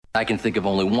I can think of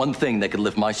only one thing that could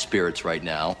lift my spirits right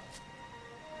now.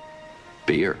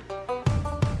 Beer.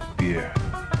 Beer.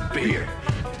 Beer.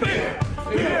 Beer.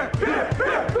 Beer.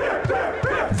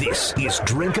 This is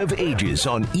Drink of Ages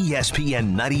on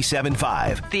ESPN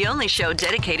 97.5. The only show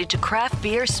dedicated to craft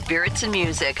beer, spirits, and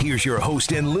music. Here's your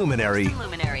host and luminary,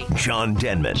 John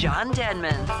Denman. John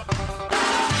Denman. All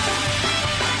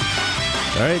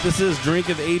right, this is Drink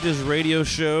of Ages radio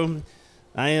show.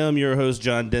 I am your host,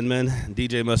 John Denman.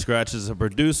 DJ Muskratch is a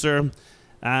producer.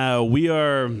 We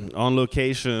are on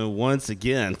location once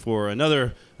again for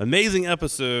another amazing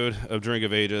episode of Drink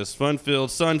of Ages.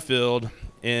 Fun-filled, sun-filled.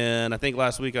 And I think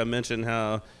last week I mentioned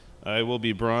how I will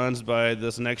be bronzed by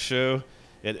this next show.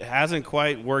 It hasn't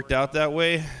quite worked out that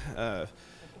way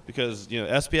because,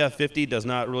 SPF 50 does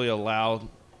not really allow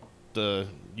the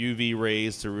UV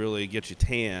rays to really get you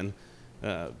tan.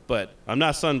 But I'm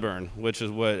not sunburned, which is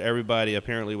what everybody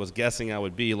apparently was guessing I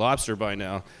would be, lobster by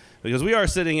now, because we are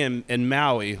sitting in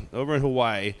Maui, over in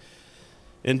Hawaii,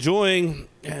 enjoying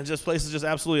just places just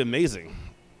absolutely amazing.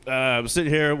 I'm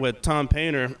sitting here with Tom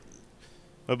Painter.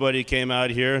 My buddy came out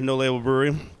here, No Label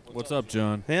Brewery. What's up,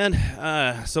 John? And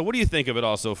so what do you think of it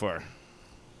all so far?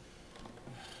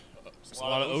 It's a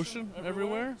lot of ocean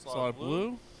everywhere. It's a lot of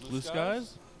blue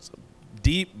skies. It's a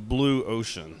deep blue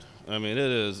ocean. I mean, it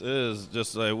is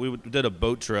just like we did a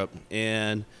boat trip,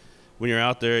 and when you're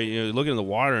out there, you look in the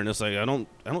water, and it's like I don't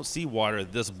see water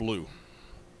this blue,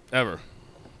 ever.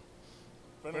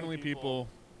 Friendly people,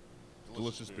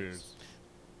 delicious beers.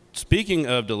 Speaking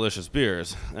of delicious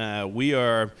beers, we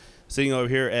are sitting over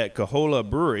here at Kahola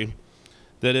Brewery,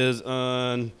 that is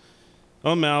on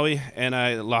Maui, and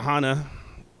Lahaina.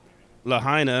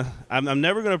 I'm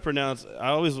never going to pronounce. I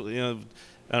always,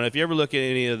 I don't know if you ever look at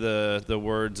any of the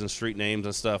words and street names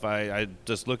and stuff. I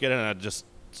just look at it and I just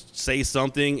say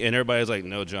something, and everybody's like,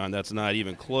 "No, John, that's not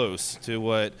even close to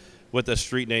what the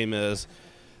street name is."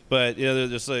 But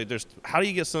there's how do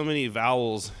you get so many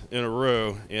vowels in a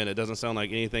row and it doesn't sound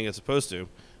like anything it's supposed to?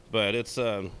 But it's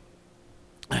no,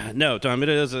 Tom, it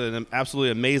is an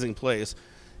absolutely amazing place.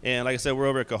 And like I said, we're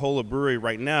over at Kahola Brewery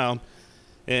right now,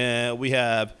 and we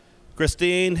have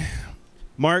Christine,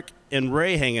 Mark, and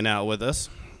Ray hanging out with us.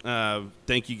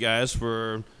 Thank you guys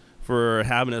for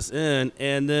having us in.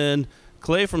 And then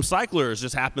Clay from Cyclers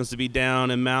just happens to be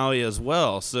down in Maui as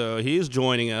well, so he's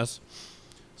joining us.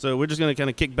 So we're just going to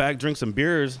kind of kick back, drink some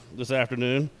beers this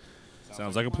afternoon.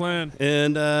 Sounds like a plan.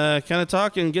 And kind of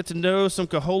talk and get to know some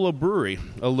Kahola Brewery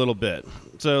a little bit.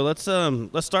 So let's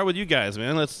start with you guys,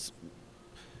 man.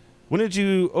 When did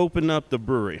you open up the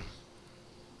brewery?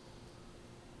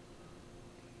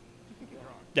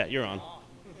 Yeah, you're on.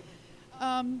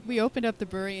 We opened up the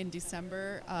brewery in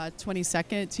December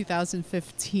 22nd,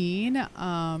 2015.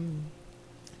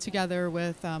 Together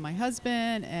with my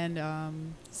husband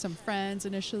and some friends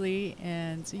initially.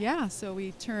 And, so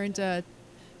we turned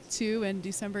 2 in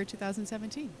December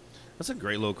 2017. That's a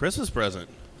great little Christmas present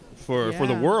for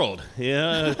the world.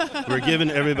 Yeah, we're giving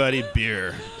everybody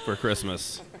beer for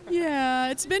Christmas.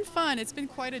 Yeah, it's been fun. It's been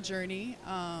quite a journey,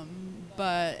 and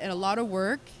a lot of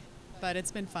work, but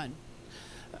it's been fun.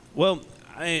 Well,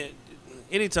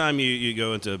 anytime you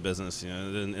go into a business,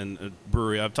 in a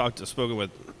brewery, I've spoken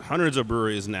with hundreds of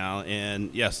breweries now,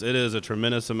 and yes, it is a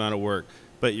tremendous amount of work,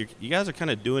 but you guys are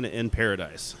kind of doing it in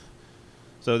paradise.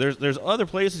 So there's other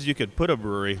places you could put a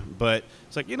brewery, but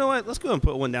it's like, you know what, let's go and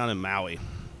put one down in Maui.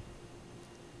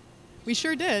 We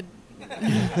sure did.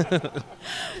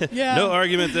 Yeah. No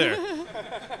argument there.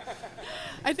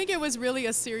 I think it was really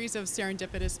a series of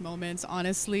serendipitous moments,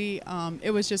 honestly.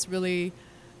 It was just really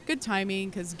good timing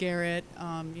because Garrett,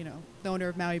 the owner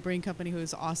of Maui Brewing Company, who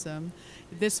is awesome,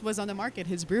 this was on the market,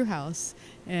 his brew house.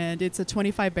 And it's a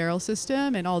 25-barrel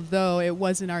system. And although it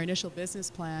wasn't our initial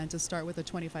business plan to start with a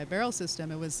 25-barrel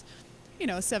system, it was, a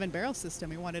 7-barrel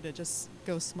system. We wanted to just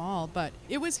go small. But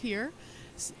it was here.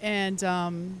 And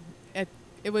it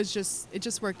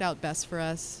just worked out best for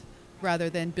us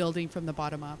rather than building from the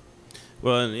bottom up.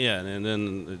 Well, and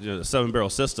then the 7-barrel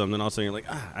system, then all of a sudden you're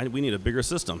like, we need a bigger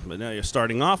system. But now you're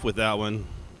starting off with that one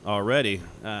already.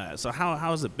 So how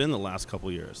has it been the last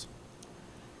couple years?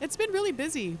 It's been really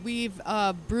busy. We've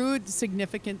brewed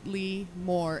significantly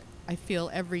more, I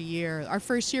feel, every year. Our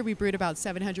first year, we brewed about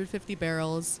 750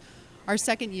 barrels. Our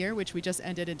second year, which we just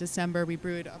ended in December, we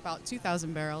brewed about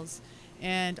 2,000 barrels.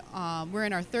 And we're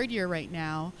in our third year right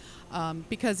now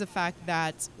because of the fact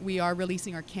that we are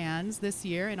releasing our cans this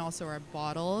year and also our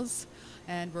bottles.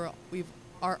 And we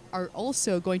are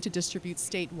also going to distribute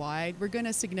statewide. We're going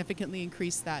to significantly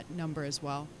increase that number as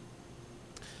well.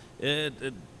 It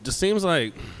just seems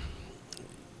like,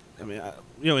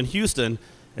 in Houston,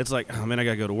 it's like, oh man, I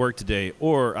gotta go to work today,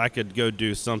 or I could go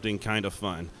do something kind of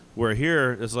fun. Where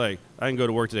here, it's like, I can go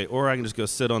to work today, or I can just go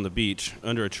sit on the beach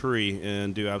under a tree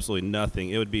and do absolutely nothing.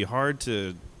 It would be hard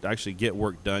to actually get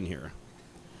work done here.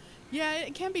 Yeah,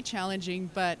 it can be challenging,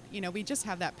 but, we just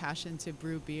have that passion to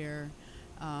brew beer,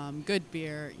 good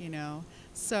beer,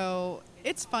 So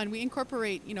it's fun. We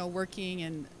incorporate, working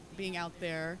and being out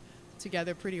there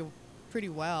together pretty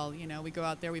well. We go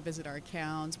out there, we visit our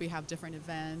accounts, we have different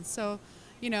events. So,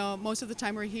 most of the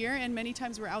time we're here, and many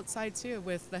times we're outside too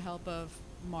with the help of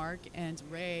Mark and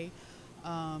Ray.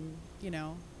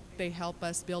 They help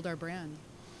us build our brand.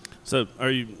 So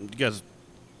are you guys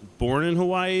born in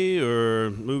Hawaii or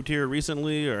moved here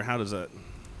recently, or how does that?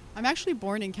 I'm actually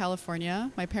born in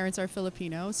California. My parents are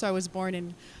Filipino, so I was born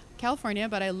in California,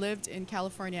 but I lived in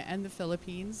California and the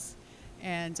Philippines.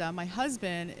 And my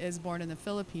husband is born in the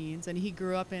Philippines, and he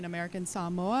grew up in American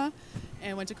Samoa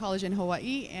and went to college in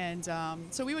Hawaii. And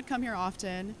so we would come here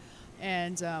often,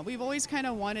 and we've always kind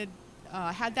of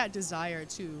had that desire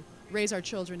to raise our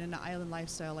children in an island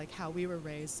lifestyle like how we were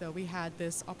raised. So we had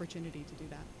this opportunity to do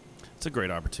that. It's a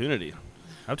great opportunity.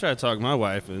 I've tried to talk my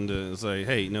wife into say,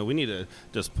 hey, we need to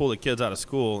just pull the kids out of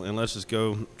school and let's just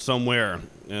go somewhere.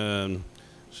 And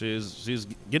she's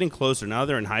getting closer. Now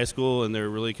they're in high school and they're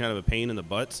really kind of a pain in the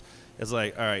butts. It's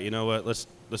like, all right, you know what? Let's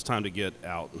time to get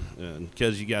out,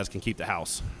 because you guys can keep the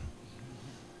house.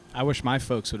 I wish my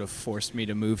folks would have forced me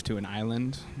to move to an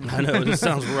island. I know, it just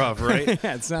sounds rough, right?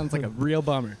 Yeah, it sounds like a real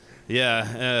bummer.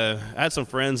 Yeah, I had some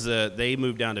friends that they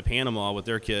moved down to Panama with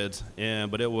their kids,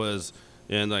 but it was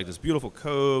in like this beautiful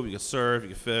cove. You could surf, you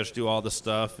could fish, do all this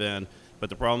stuff, but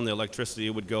the problem, the electricity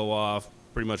would go off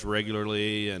pretty much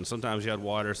regularly, and sometimes you had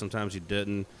water, sometimes you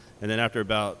didn't. And then after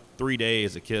about 3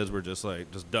 days, the kids were just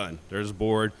done. They're just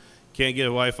bored, can't get a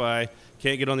Wi-Fi,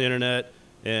 can't get on the internet,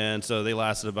 and so they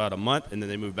lasted about a month, and then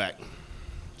they moved back,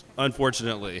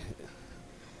 unfortunately.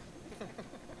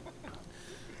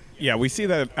 Yeah, we see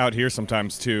that out here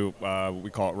sometimes too. We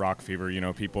call it rock fever.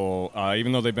 People,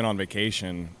 even though they've been on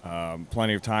vacation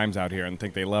plenty of times out here and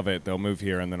think they love it, they'll move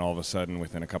here, and then all of a sudden,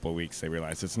 within a couple of weeks, they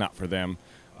realize it's not for them.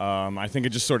 I think it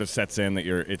just sort of sets in that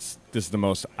this is the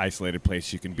most isolated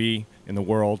place you can be in the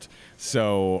world.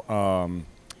 So,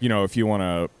 if you want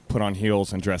to put on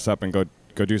heels and dress up and go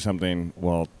do something,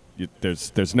 well,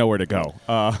 there's nowhere to go.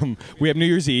 We have New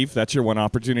Year's Eve. That's your one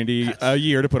opportunity a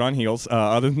year to put on heels.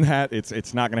 Other than that,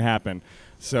 it's not going to happen.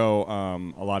 So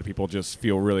a lot of people just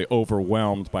feel really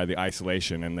overwhelmed by the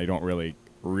isolation, and they don't really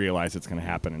realize it's going to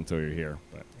happen until you're here.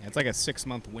 But it's like a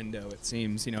 6-month window, it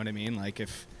seems. You know what I mean? Like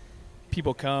if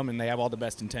people come and they have all the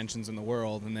best intentions in the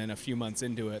world, and then a few months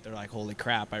into it, they're like, holy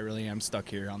crap, I really am stuck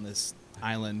here on this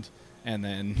island. And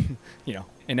then,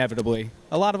 inevitably,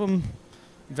 a lot of them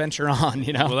venture on,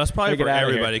 Well, that's probably for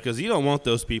everybody, because you don't want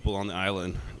those people on the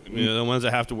island. The ones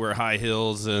that have to wear high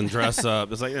heels and dress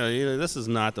up. It's like, this is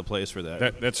not the place for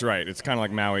that. That's right. It's kind of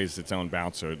like Maui's its own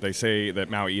bouncer. They say that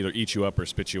Maui either eats you up or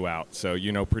spits you out. So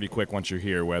pretty quick once you're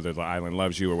here whether the island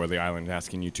loves you or whether the island is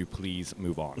asking you to please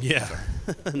move on. Yeah,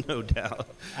 so. No doubt.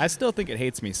 I still think it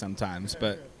hates me sometimes,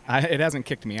 but it hasn't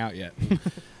kicked me out yet.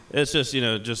 It's just,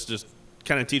 just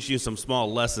kind of teach you some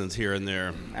small lessons here and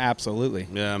there. Absolutely.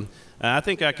 Yeah. I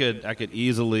think I could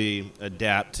easily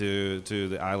adapt to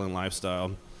the island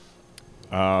lifestyle.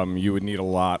 You would need a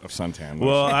lot of suntan.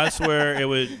 Well, I swear it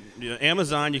would.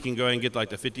 Amazon, you can go ahead and get like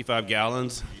the 55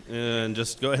 gallons and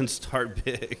just go ahead and start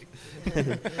big.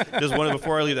 Just one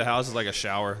before I leave the house is like a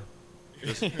shower,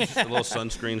 just a little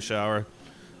sunscreen shower.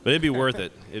 But it'd be worth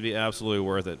it. It'd be absolutely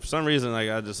worth it. For some reason,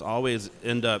 I just always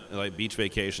end up like beach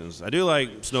vacations. I do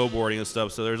like snowboarding and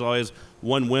stuff, so there's always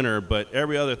one winter, but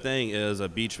every other thing is a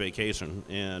beach vacation.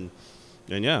 And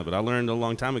yeah, but I learned a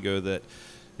long time ago that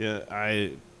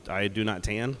I do not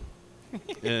tan,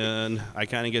 and I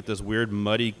kind of get this weird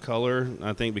muddy color.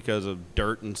 I think because of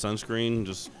dirt and sunscreen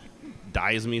just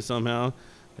dyes me somehow.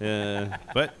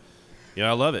 But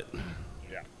I love it.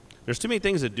 There's too many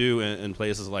things to do in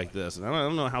places like this. And I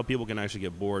don't know how people can actually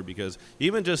get bored, because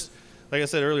even just, like I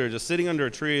said earlier, just sitting under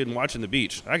a tree and watching the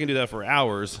beach, I can do that for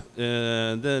hours.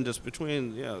 And then just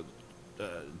between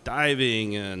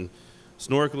diving and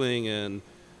snorkeling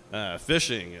and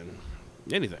fishing and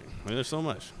anything. There's so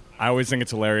much. I always think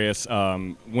it's hilarious.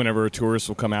 Whenever tourists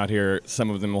will come out here,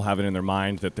 some of them will have it in their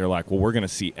mind that they're like, well, we're going to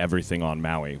see everything on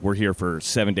Maui. We're here for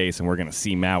 7 days and we're going to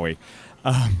see Maui.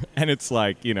 And it's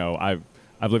like,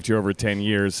 I've lived here over 10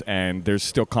 years, and there's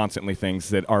still constantly things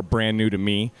that are brand new to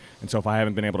me. And so if I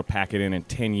haven't been able to pack it in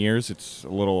 10 years, it's a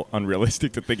little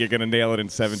unrealistic to think you're going to nail it in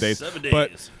 7 days. 7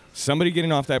 days. somebody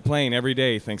getting off that plane every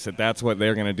day thinks that that's what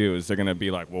they're going to do, is they're going to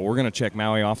be like, well, we're going to check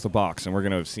Maui off the box, and we're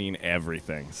going to have seen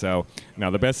everything. So now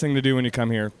the best thing to do when you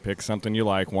come here, pick something you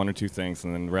like, 1 or 2 things,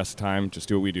 and then the rest of the time, just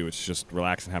do what we do. It's just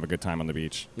relax and have a good time on the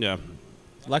beach. Yeah.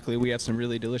 Luckily, we have some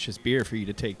really delicious beer for you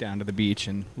to take down to the beach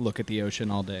and look at the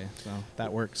ocean all day. So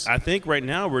that works. I think right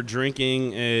now we're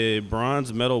drinking a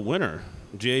bronze medal winner,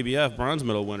 GABF bronze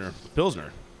medal winner,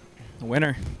 Pilsner. The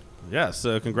winner. Yeah,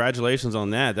 so congratulations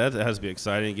on that. That has to be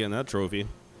exciting, getting that trophy.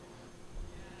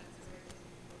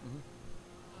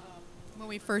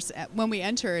 When we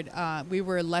entered, we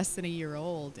were less than a year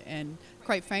old, and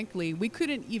quite frankly, we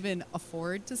couldn't even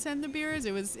afford to send the beers.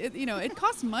 It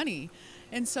cost money,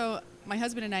 and so my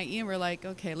husband and I, Ian, were like,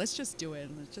 okay, let's just do it.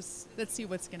 Let's see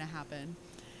what's gonna happen,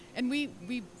 and we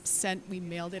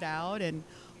mailed it out, and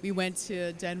we went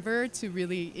to Denver to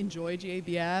really enjoy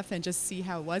GABF and just see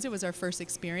how it was. It was our first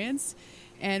experience.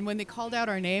 And when they called out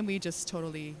our name, I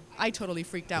totally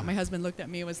freaked out. My husband looked at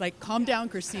me and was like, calm down,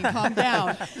 Christine, calm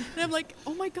down. And I'm like,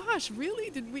 oh my gosh, really?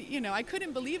 Did we, I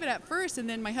couldn't believe it at first. And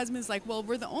then my husband's like, well,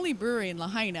 we're the only brewery in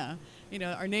Lahaina.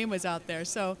 Our name was out there.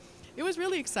 So it was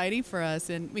really exciting for us.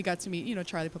 And we got to meet,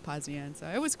 Charlie Papazian. So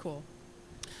it was cool.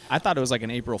 I thought it was like an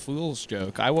April Fool's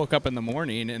joke. I woke up in the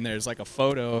morning and there's like a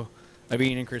photo of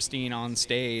Ian and Christine on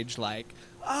stage, like,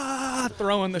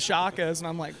 throwing the shakas. And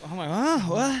I'm like,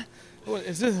 what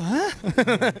is this? Huh?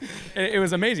 It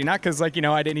was amazing. Not because, I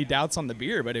had any doubts on the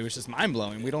beer, but it was just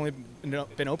mind-blowing. We'd only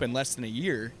been open less than a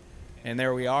year, and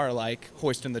there we are,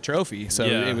 hoisting the trophy. So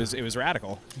it was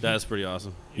radical. That's pretty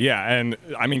awesome. Yeah, and,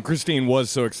 Christine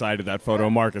was so excited, that photo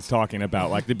Mark is talking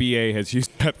about. The BA has used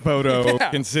that photo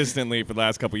consistently for the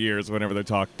last couple of years whenever they're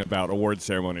talking about award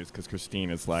ceremonies, because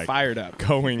Christine is, fired up,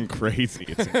 going crazy.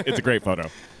 It's a great photo.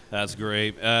 That's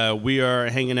great. We are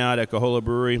hanging out at Kahola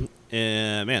Brewery,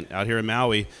 and out here in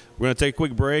Maui. We're going to take a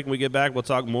quick break. When we get back, we'll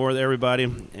talk more with everybody.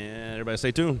 And everybody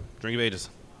stay tuned. Drink of Ages.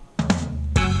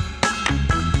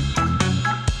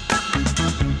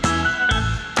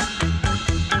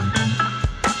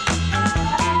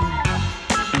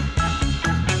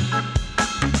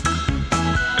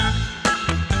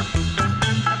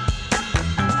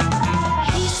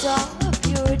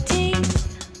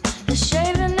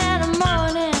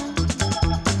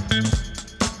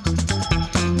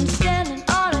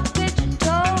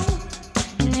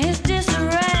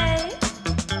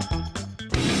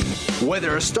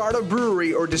 Whether a startup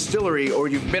brewery or distillery or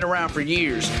you've been around for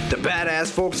years, the badass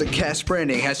folks at Cash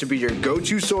Branding has to be your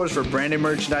go-to source for branded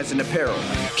merchandise and apparel.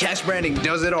 Cash Branding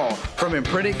does it all, from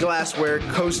imprinted glassware,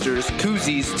 coasters,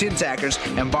 koozies, tin tackers,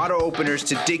 and bottle openers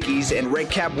to Dickies and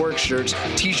red cap work shirts,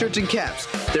 t-shirts, and caps.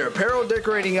 Their apparel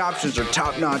decorating options are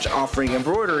top-notch, offering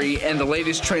embroidery and the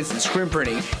latest trends in screen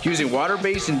printing, using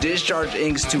water-based and discharge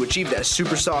inks to achieve that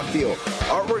super soft feel.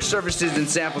 Artwork services and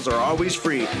samples are always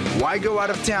free. Why go out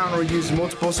of town or use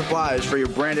multiple suppliers for your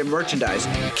branded merchandise?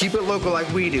 Keep it local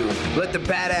like we do. Let the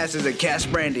badasses at Cash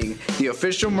Branding, the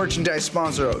official merchandise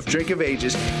sponsor of Drink of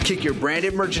Ages, kick your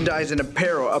branded merchandise and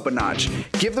apparel up a notch.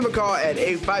 Give them a call at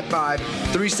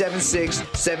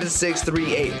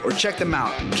 855-376-7638 or check them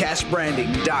out,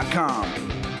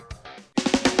 cashbranding.com.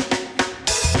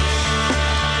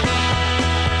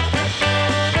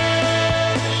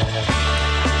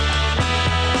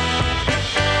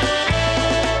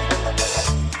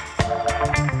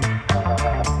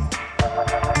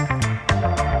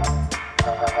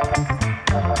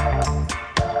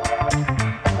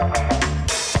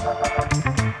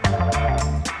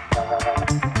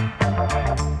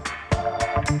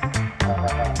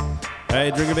 Hey,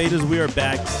 Drink of Ages, we are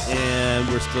back, and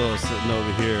we're still sitting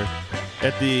over here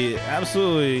at the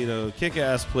absolutely,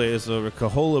 kick-ass place over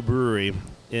Kahola Brewery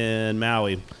in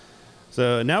Maui.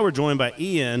 So now we're joined by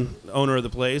Ian, owner of the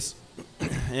place.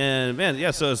 And, man, yeah,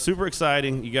 so it's super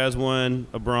exciting. You guys won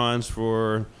a bronze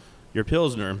for your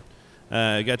Pilsner.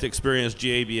 You got to experience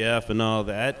GABF and all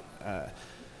that.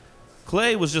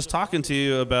 Clay was just talking to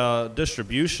you about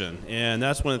distribution, and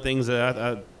that's one of the things that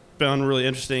I found really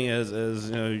interesting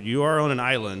as you are on an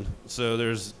island, so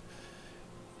there's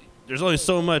only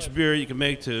so much beer you can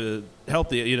make to help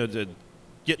to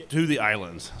get to the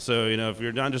islands. So if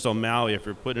you're not just on Maui, if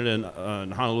you're putting it in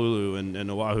Honolulu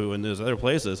and Oahu and those other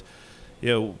places,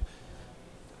 I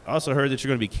also heard that you're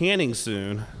going to be canning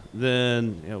soon.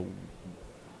 Then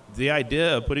the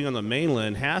idea of putting on the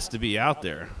mainland has to be out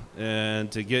there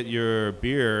and to get your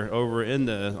beer over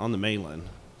on the mainland.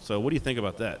 So what do you think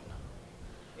about that?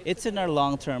 It's in our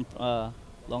long-term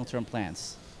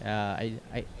plans.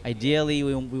 Ideally,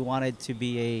 we wanted to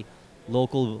be a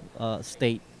local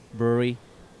state brewery.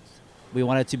 We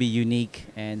wanted to be unique,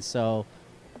 and so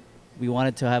we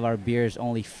wanted to have our beers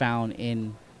only found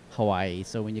in Hawaii.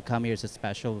 So when you come here, it's a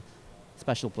special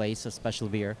place, a special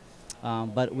beer.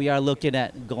 But we are looking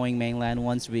at going mainland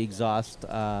once we exhaust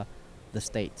the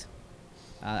state.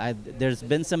 There's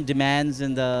been some demands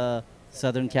in the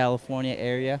Southern California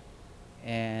area,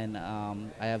 and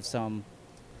I have some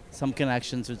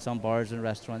connections with some bars and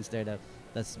restaurants there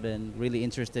that's been really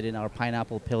interested in our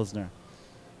Pineapple Pilsner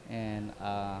and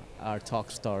our Talk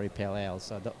Story Pale Ale.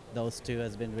 So those two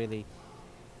has been really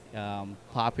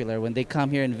popular. When they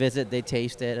come here and visit, they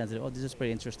taste it and say, "Oh, this is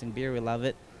pretty interesting beer. We love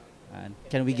it. And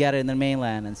can we get it in the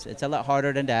mainland?" And it's a lot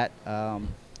harder than that.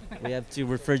 We have to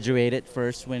refrigerate it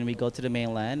first when we go to the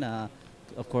mainland.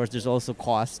 Of course, there's also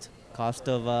cost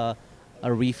of a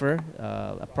reefer.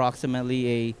 Approximately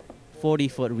a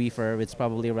 40-foot reefer, it's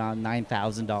probably around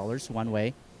 $9,000 one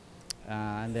way.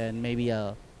 And then maybe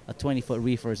a 20-foot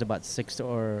reefer is about $6,000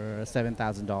 or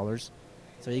 $7,000.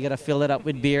 So you gotta fill it up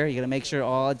with beer. You gotta make sure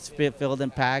all it's filled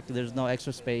and packed. There's no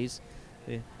extra space.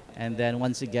 And then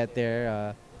once you get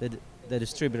there, the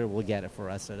distributor will get it for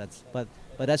us. So but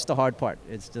that's the hard part.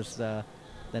 It's just the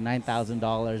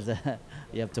 $9,000 that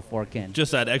you have to fork in.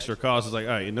 Just that extra cost is like,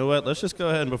 all right, you know what? Let's just go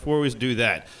ahead and before we do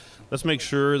that, let's make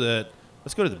sure that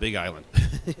let's go to the Big Island.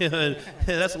 And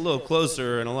that's a little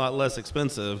closer and a lot less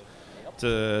expensive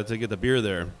to get the beer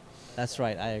there. That's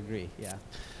right. I agree. Yeah.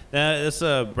 It's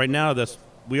right now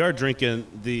we are drinking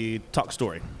the Talk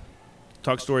Story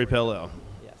Pale Ale.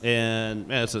 Yes. And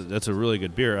man, that's a really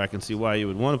good beer. I can see why you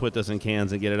would want to put this in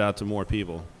cans and get it out to more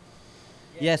people.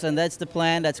 Yes, and that's the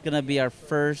plan. That's going to be our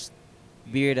first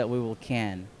beer that we will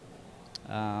can.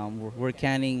 We're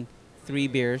canning 3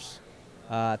 beers,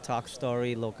 Talk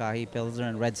Story, Lokahi Pilsner,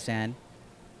 and Red Sand.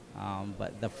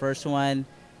 But the first one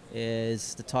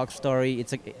is the Talk Story.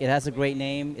 It has a great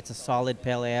name. It's a solid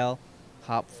pale ale,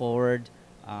 hop forward.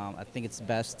 I think it's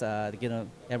best.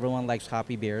 Everyone likes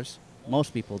hoppy beers.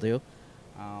 Most people do.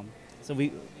 So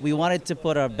we wanted to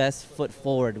put our best foot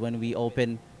forward when we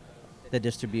open the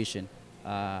distribution.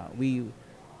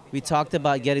 We talked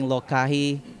about getting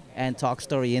Lokahi and Talk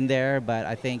Story in there, but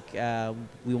I think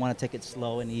we want to take it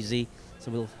slow and easy. So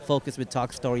we'll focus with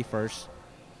Talk Story first,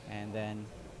 and then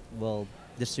we'll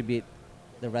distribute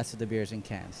the rest of the beers in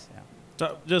cans. Yeah.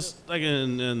 So just like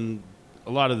in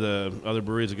a lot of the other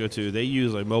breweries I go to, they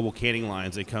use like mobile canning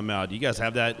lines. They come out. Do you guys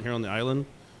have that here on the island,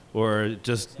 or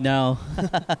just no?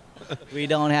 We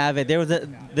don't have it. There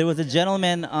was a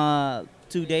gentleman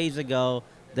 2 days ago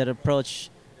that approached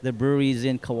the breweries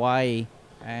in Kauai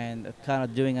and kind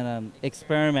of doing an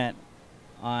experiment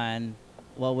on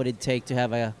what would it take to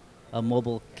have a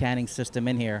mobile canning system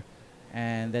in here.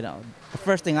 And then the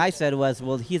first thing I said was,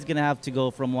 well, he's going to have to go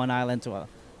from one island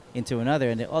into another.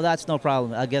 And that's no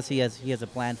problem. I guess he has a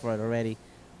plan for it already.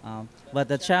 But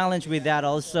the challenge with that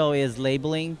also is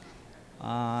labeling.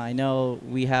 I know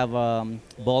we have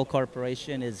Ball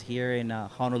Corporation is here in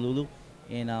Honolulu,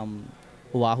 in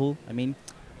Oahu,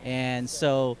 and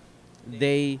so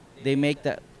they make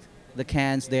the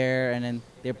cans there and then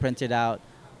they're printed out,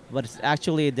 but it's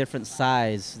actually a different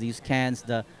size. These cans,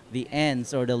 the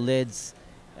ends or the lids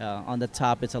on the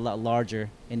top, it's a lot larger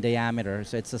in diameter.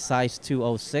 So it's a size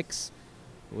 206,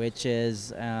 which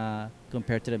is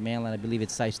compared to the mainland, I believe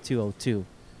it's size 202.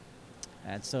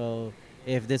 And so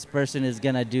if this person is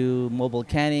gonna do mobile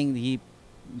canning,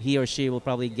 he or she will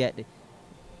probably get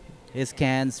his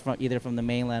cans either from the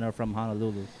mainland or from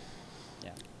Honolulu.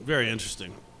 Yeah. Very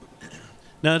interesting.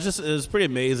 Now, it's pretty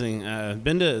amazing. I've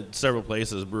been to several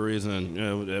places, breweries,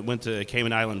 and went to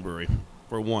Cayman Island Brewery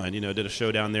for one. Did a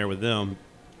show down there with them.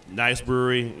 Nice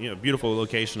brewery, beautiful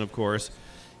location, of course,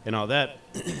 and all that.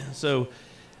 So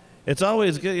it's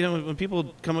always good, when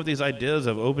people come up with these ideas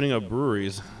of opening up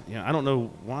breweries. I don't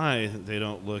know why they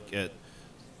don't look at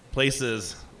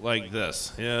places like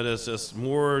this. There's just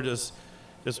more, just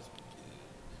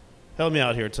help me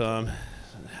out here, Tom.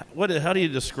 How do you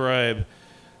describe?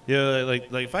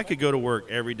 Like if I could go to work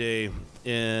every day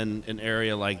in an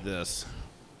area like this,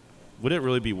 would it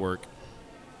really be work?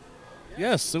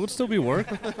 Yes, it would still be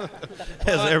work.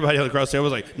 As everybody across there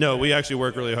was like, no, we actually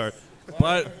work really hard.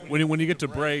 But when you get to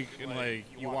break and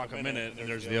you walk a minute and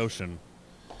there's the ocean.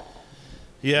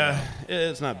 Yeah,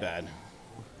 it's not bad.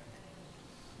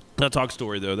 That Talk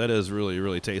Story though, that is really,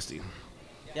 really tasty.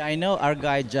 Yeah, I know our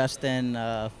guy Justin.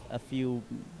 A few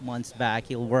months back,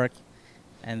 he'll work,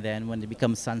 and then when it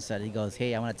becomes sunset, he goes,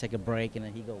 "Hey, I want to take a break," and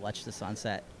then he go watch the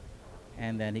sunset,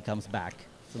 and then he comes back.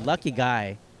 It's a lucky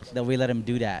guy that we let him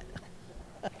do that.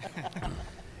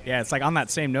 Yeah, it's like on that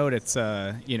same note, it's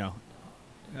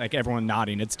like everyone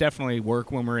nodding. It's definitely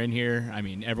work when we're in here.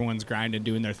 Everyone's grinding,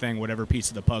 doing their thing, whatever piece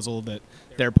of the puzzle that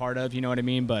they're part of, you know what I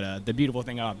mean? But the beautiful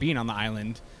thing about being on the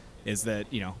island is that,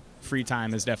 free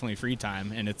time is definitely free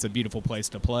time, and it's a beautiful place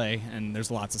to play, and there's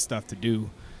lots of stuff to do.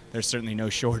 There's certainly no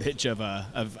shortage of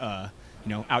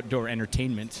outdoor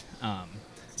entertainment.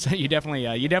 So you definitely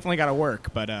got to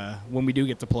work, but when we do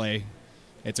get to play,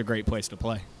 it's a great place to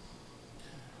play.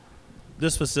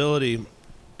 This facility,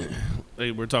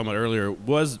 we were talking about earlier,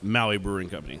 was Maui Brewing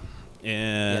Company.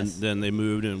 And then they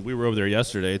moved, and we were over there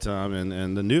yesterday, Tom,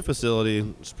 and the new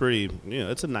facility is pretty,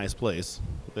 it's a nice place.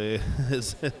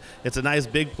 It's a nice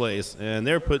big place, and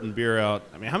they're putting beer out.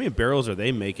 I mean, how many barrels are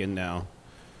they making now?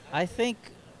 I think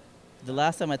the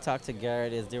last time I talked to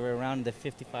Garrett is they were around the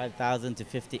 55,000 to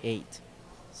 58.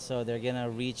 So they're going to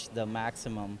reach the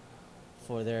maximum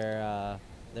for their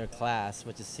class,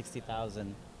 which is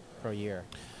 60,000 per year.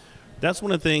 That's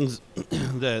one of the things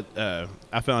that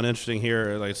I found interesting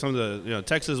here. Like some of the,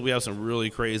 Texas, we have some really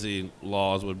crazy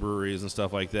laws with breweries and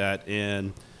stuff like that.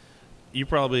 And you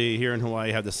probably here in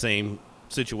Hawaii have the same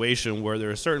situation where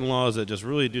there are certain laws that just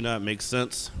really do not make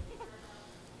sense.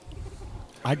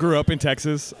 I grew up in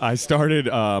Texas. I started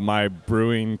my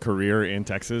brewing career in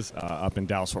Texas, up in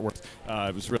Dallas-Fort Worth.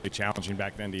 It was really challenging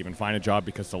back then to even find a job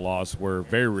because the laws were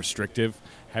very restrictive,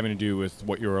 having to do with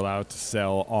what you were allowed to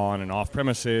sell on and off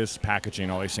premises,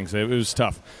 packaging, all these things. It was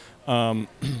tough. And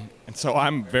so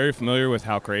I'm very familiar with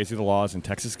how crazy the laws in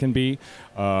Texas can be.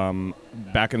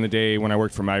 Back in the day when I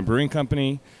worked for my brewing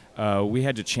company, we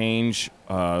had to change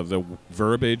the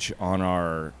verbiage on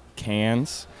our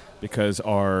cans because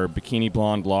our Bikini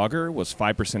Blonde lager was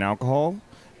 5% alcohol.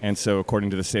 And so according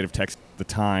to the state of Texas at the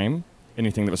time,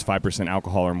 anything that was 5%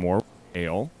 alcohol or more,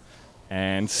 ale.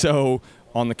 And so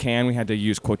on the can, we had to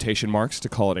use quotation marks to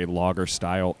call it a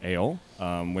lager-style ale,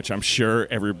 which I'm sure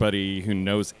everybody who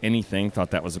knows anything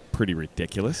thought that was pretty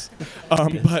ridiculous.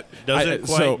 But doesn't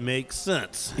quite make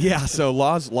sense. Yeah, so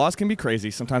laws can be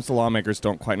crazy. Sometimes the lawmakers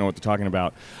don't quite know what they're talking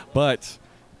about. But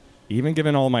even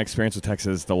given all my experience with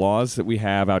Texas, the laws that we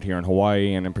have out here in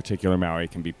Hawaii and in particular Maui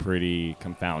can be pretty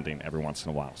confounding every once in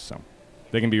a while. So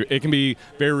it can be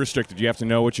very restricted. You have to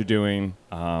know what you're doing.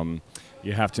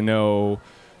 You have to know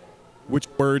which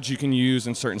words you can use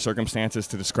in certain circumstances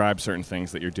to describe certain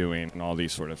things that you're doing and all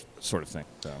these sort of things.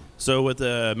 So with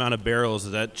the amount of barrels,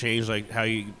 does that change like how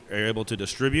you are able to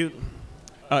distribute?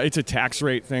 It's a tax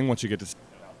rate thing once you get to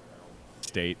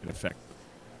state in effect.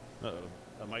 Uh-oh,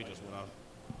 that mic just went off.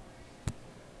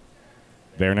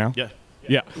 There now?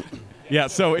 Yeah. Yeah,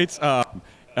 so it's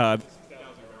it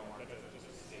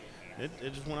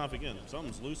just went off again.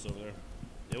 Something's loose over there.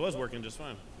 It was working just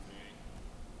fine.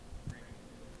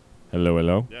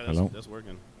 Hello? Yeah, Hello? that's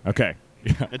working. Okay.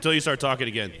 Yeah. Until you start talking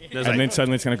again. And then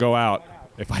suddenly it's going to go out.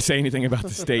 If I say anything about the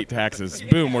state taxes,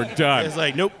 boom, we're done. It's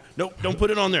like, nope, don't put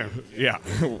it on there. Yeah,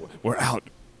 we're out.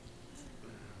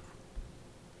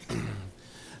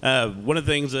 One of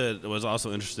the things that was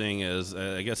also interesting is,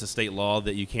 I guess, a state law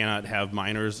that you cannot have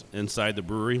minors inside the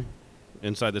brewery,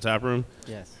 inside the tap room.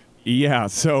 Yes. Yeah,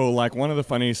 so like one of the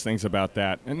funniest things about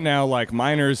that, and now like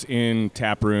minors in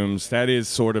tap rooms, that is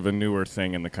sort of a newer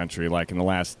thing in the country. Like in the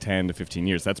last 10 to 15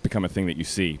 years, that's become a thing that you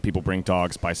see. People bring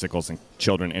dogs, bicycles, and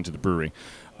children into the brewery.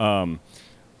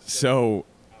 So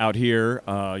out here,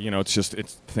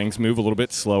 it's things move a little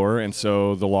bit slower, and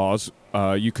so the laws,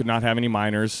 you could not have any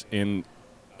minors in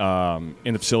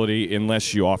the facility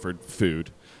unless you offered food.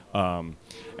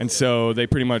 And so they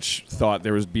pretty much thought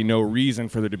there would be no reason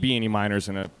for there to be any minors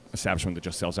in an establishment that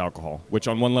just sells alcohol, which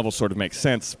on one level sort of makes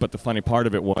sense, but the funny part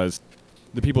of it was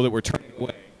the people that were turning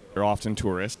away are often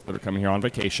tourists that are coming here on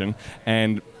vacation,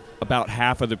 and about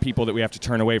half of the people that we have to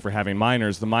turn away for having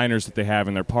minors, the minors that they have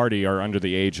in their party are under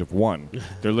the age of 1.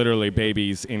 They're literally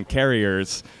babies in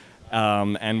carriers.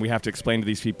 And we have to explain to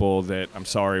these people that, I'm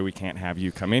sorry, we can't have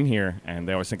you come in here. And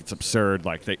they always think it's absurd.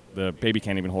 Like, the baby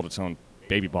can't even hold its own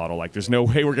baby bottle. Like, there's no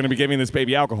way we're going to be giving this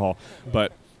baby alcohol.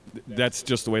 But that's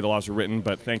just the way the laws are written.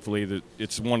 But thankfully,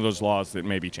 it's one of those laws that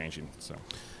may be changing. So,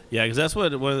 yeah, because that's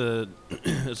one of the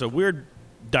it's a weird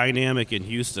dynamic in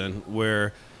Houston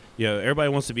where, everybody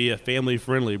wants to be a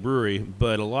family-friendly brewery,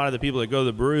 but a lot of the people that go to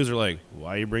the breweries are like,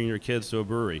 why are you bringing your kids to a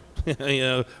brewery?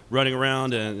 Running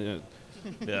around and...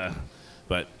 Yeah,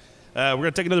 but we're going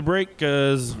to take another break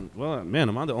because,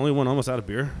 am I the only one almost out of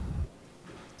beer?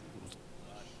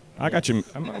 I got you.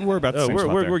 We're about the same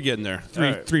spot there. We're getting there.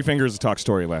 Three fingers of talk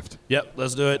story left. Yep,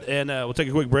 let's do it. And we'll take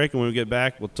a quick break, and when we get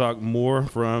back, we'll talk more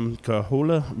from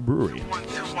Kahula Brewery. All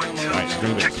right,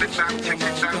 bring it back.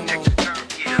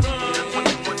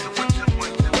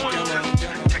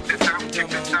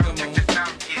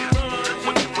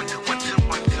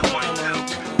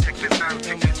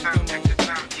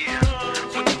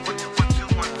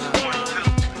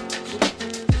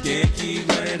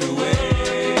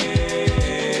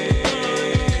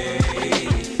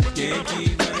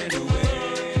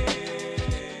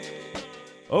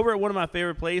 over at one of my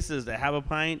favorite places to have a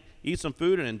pint, eat some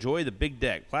food, and enjoy the big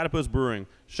deck, Platypus Brewing.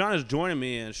 Sean is joining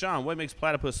me, and Sean, what makes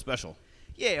Platypus special?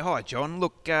 Yeah, hi, John.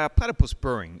 Look, Platypus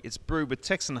Brewing, it's brewed with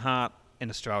Texan heart and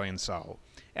Australian soul.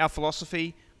 Our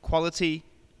philosophy, quality,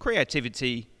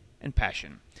 creativity, and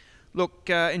passion. Look,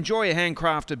 enjoy your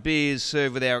handcrafted beers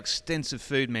served with our extensive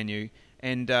food menu,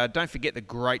 and don't forget the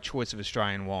great choice of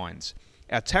Australian wines.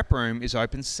 Our tap room is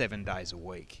open 7 days a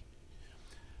week.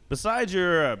 Besides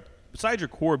your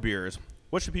core beers,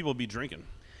 what should people be drinking?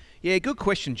 Yeah, good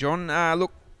question, John.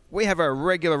 Look, we have a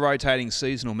regular rotating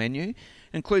seasonal menu.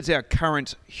 Includes our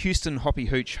current Houston Hoppy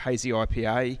Hooch Hazy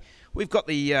IPA. We've got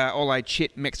the Ole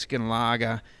Chit Mexican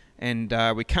Lager, and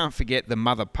we can't forget the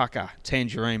Mother Pucker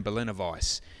Tangerine Berliner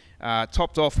Weiss.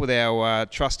 Topped off with our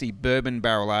trusty bourbon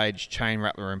barrel-aged Chain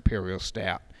Rattler Imperial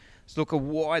Stout. So look, a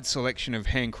wide selection of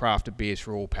handcrafted beers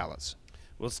for all palates.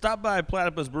 Well, stop by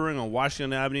Platypus Brewing on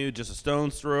Washington Avenue, just a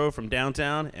stone's throw from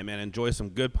downtown, and man, enjoy some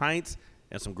good pints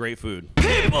and some great food.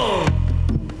 People,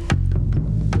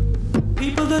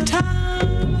 the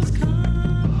time has come.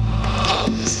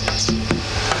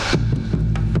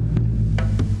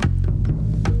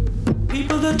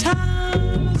 People, the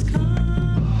time has come.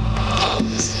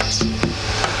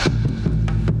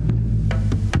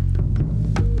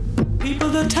 People,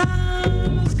 the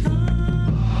time has come.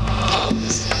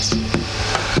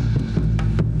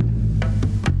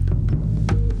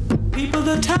 People,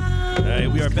 the time. All right,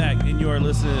 we are back, and you are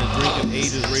listening to Drink of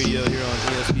Ages Radio here on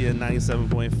ESPN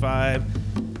 97.5.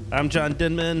 I'm John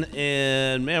Denman,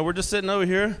 and man, we're just sitting over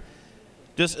here,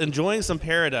 just enjoying some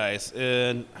paradise.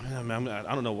 And I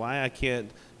don't know why I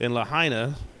can't. In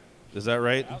Lahaina, is that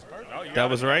right? That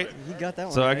was right. You got that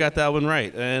one. So right. I got that one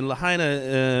right. And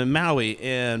Lahaina, Maui,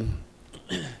 and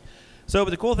so.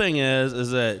 But the cool thing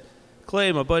is that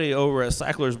Clay, my buddy over at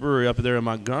Cycler's Brewery up there in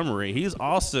Montgomery, he's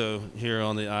also here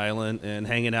on the island and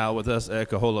hanging out with us at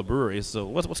Kahola Brewery. So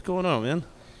what's going on, man?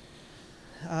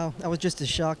 I was just as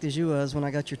shocked as you was when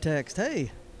I got your text.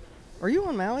 Hey, are you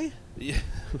on Maui? Yeah,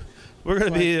 we're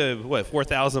gonna be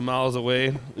 4,000 miles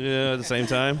away. Yeah, at the same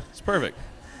time. It's perfect.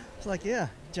 It's like, yeah,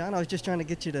 John, I was just trying to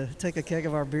get you to take a keg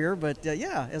of our beer, but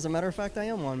yeah, as a matter of fact, I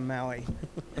am on Maui.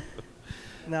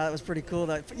 No, it was pretty cool.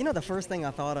 The first thing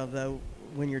I thought of though,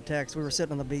 when your text, we were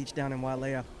sitting on the beach down in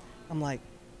Wailea. I'm like,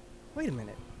 wait a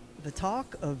minute, the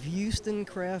talk of Houston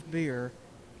craft beer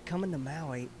coming to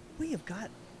Maui, we have got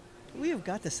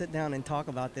to sit down and talk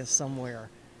about this somewhere.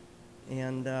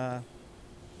 And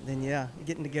then, yeah,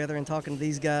 getting together and talking to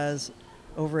these guys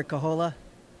over at Kahola.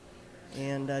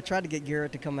 And tried to get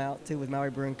Garrett to come out, too, with Maui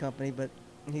Brewing Company, but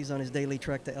he's on his daily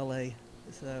trek to L.A.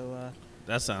 So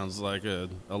that sounds like a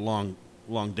long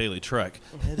daily trek.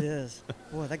 It is.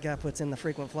 Boy, that guy puts in the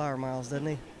frequent flyer miles, doesn't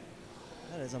he?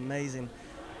 That is amazing.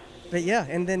 But, yeah,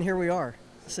 and then here we are,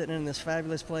 sitting in this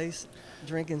fabulous place,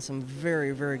 drinking some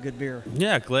very, very good beer.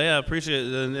 Yeah, Clay, I appreciate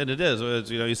it, and it is. It's,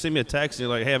 you send me a text, and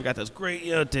you're like, hey, I've got this great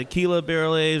tequila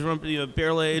barrel aged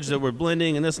that we're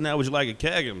blending, and this and that. Would you like a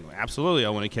keg? And absolutely, I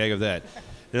want a keg of that.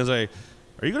 And I was like,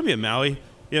 are you going to be in Maui?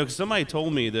 Because somebody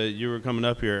told me that you were coming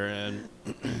up here,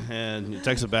 and you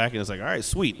texted back, and it's like, all right,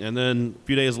 sweet. And then a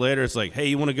few days later, it's like, hey,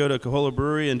 you want to go to Kahola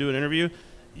Brewery and do an interview?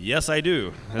 Yes, I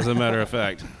do, as a matter of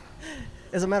fact.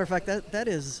 As a matter of fact, that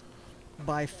is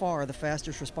by far the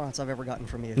fastest response I've ever gotten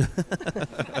from you.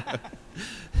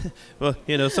 Well,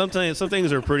 some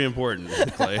things are pretty important,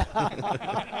 Clay.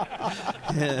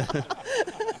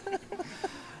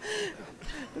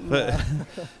 But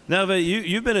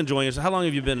you've been enjoying it. So how long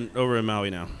have you been over in Maui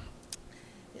now?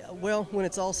 Yeah, well, when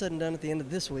it's all said and done at the end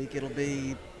of this week, it'll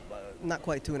be not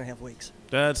quite 2.5 weeks.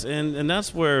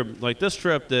 That's where, like, this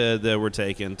trip that we're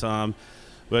taking, Tom,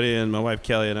 buddy, and my wife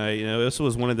Kelly and I, this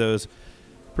was one of those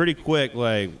pretty quick,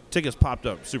 like, tickets popped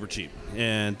up super cheap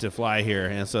and to fly here.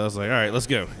 And so I was like, all right, let's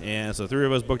go. And so 3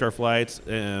 of us booked our flights.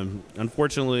 And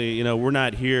unfortunately, we're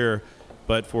not here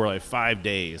but for like 5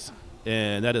 days.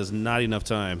 And that is not enough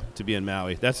time to be in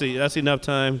Maui. That's enough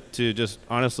time to just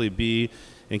honestly be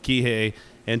in Kihei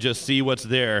and just see what's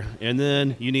there. And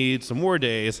then you need some more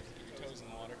days.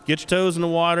 Get your toes in the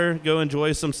water, go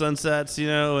enjoy some sunsets,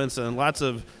 and some lots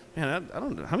of, man, I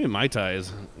don't know how many Mai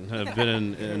Tais have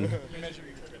been in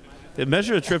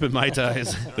measure a trip in Mai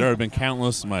Tais. There have been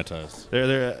countless Mai Tais.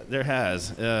 There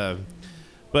has.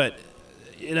 But,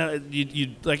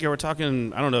 you like you were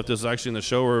talking, I don't know if this is actually in the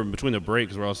show or between the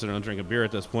breaks, we're all sitting and drinking beer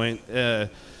at this point,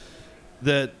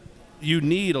 that you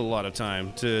need a lot of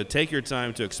time to take your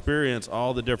time to experience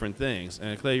all the different things.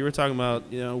 And Clay, you were talking about,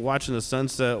 watching the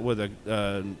sunset with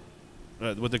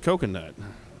the coconut,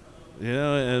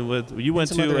 and you went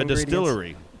to a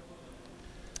distillery.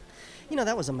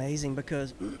 That was amazing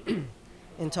because,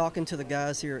 in talking to the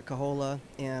guys here at Cajola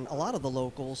and a lot of the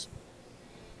locals,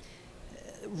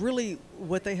 really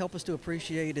what they help us to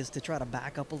appreciate is to try to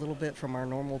back up a little bit from our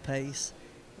normal pace,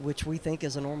 which we think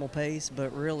is a normal pace,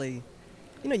 but really,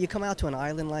 you come out to an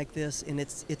island like this and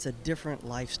it's a different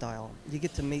lifestyle. You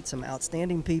get to meet some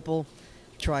outstanding people,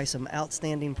 try some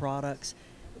outstanding products,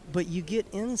 but you get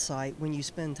insight when you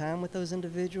spend time with those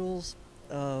individuals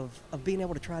of being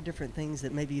able to try different things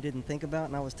that maybe you didn't think about.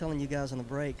 And I was telling you guys on the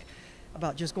break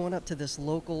about just going up to this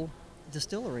local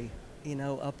distillery,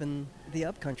 up in the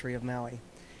upcountry of Maui.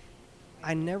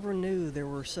 I never knew there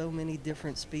were so many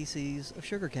different species of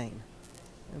sugarcane,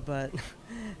 but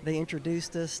they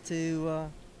introduced us to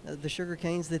the sugar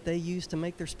canes that they use to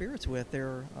make their spirits with,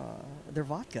 their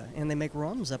vodka, and they make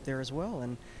rums up there as well.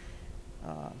 And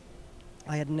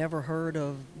I had never heard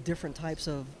of different types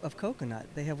of coconut.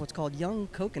 They have what's called young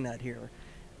coconut here,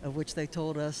 of which they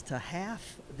told us to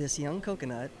half this young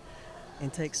coconut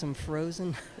and take some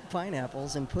frozen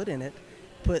pineapples and put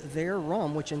their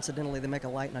rum, which incidentally they make a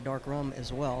light and a dark rum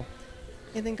as well,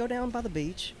 and then go down by the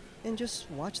beach and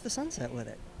just watch the sunset with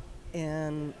it.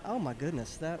 And oh my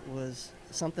goodness, that was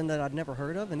something that I'd never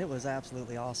heard of, and it was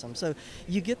absolutely awesome. So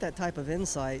you get that type of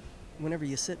insight whenever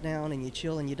you sit down and you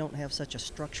chill and you don't have such a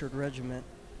structured regimen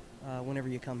whenever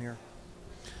you come here.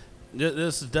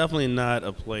 This is definitely not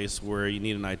a place where you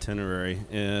need an itinerary.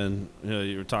 And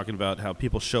you were talking about how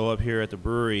people show up here at the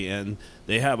brewery and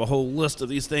they have a whole list of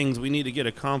these things we need to get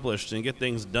accomplished and get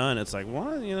things done. It's like,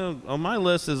 what? On my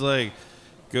list is like,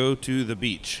 go to the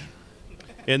beach.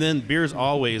 And then beer's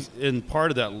always in part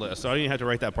of that list, so I don't even have to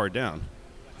write that part down.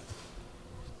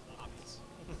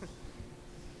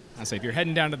 I say if you're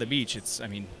heading down to the beach, it's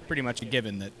pretty much a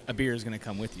given that a beer is going to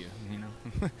come with you.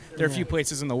 There are a few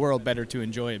places in the world better to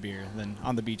enjoy a beer than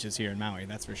on the beaches here in Maui.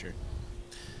 That's for sure.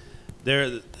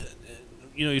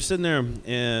 You're sitting there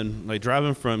and like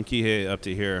driving from Kihei up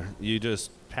to here, you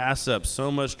just pass up so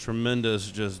much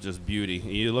tremendous just beauty.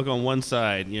 You look on one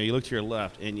side, you look to your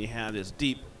left, and you have this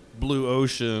deep blue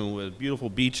ocean with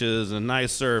beautiful beaches and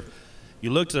nice surf.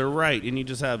 You look to the right, and you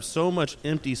just have so much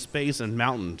empty space and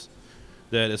mountains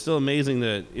that it's still amazing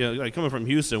that, like coming from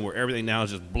Houston where everything now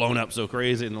is just blown up so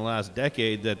crazy in the last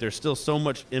decade, that there's still so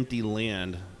much empty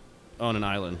land on an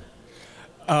island.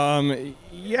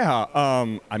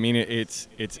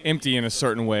 It's empty in a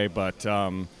certain way, but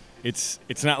it's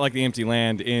not like the empty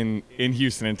land in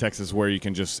Houston and Texas where you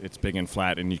can it's big and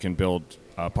flat and you can build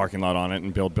a parking lot on it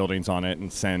and build buildings on it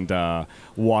and send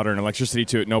water and electricity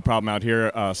to it. No problem out here.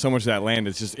 So much of that land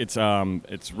is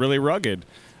it's really rugged.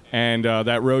 And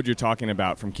that road you're talking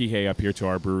about from Kihei up here to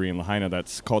our brewery in Lahaina,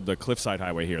 that's called the Cliffside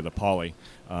Highway here, the Pali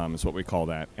is what we call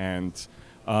that. And,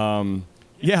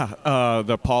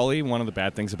 the Pali, one of the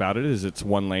bad things about it is it's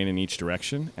one lane in each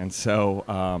direction. And so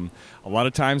a lot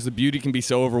of times the beauty can be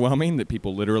so overwhelming that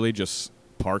people literally just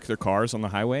park their cars on the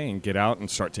highway and get out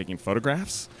and start taking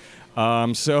photographs.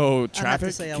 So traffic. I have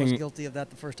to say I was guilty of that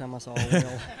the first time I saw a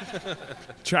whale.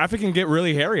 Traffic can get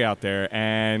really hairy out there,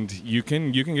 and you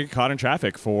can get caught in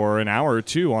traffic for an hour or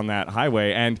two on that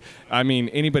highway. And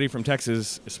anybody from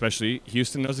Texas, especially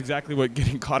Houston, knows exactly what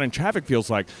getting caught in traffic feels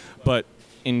like. But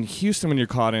in Houston, when you're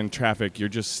caught in traffic, you're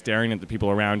just staring at the people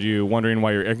around you, wondering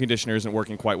why your air conditioner isn't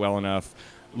working quite well enough,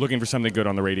 looking for something good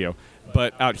on the radio.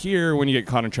 But out here, when you get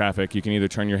caught in traffic, you can either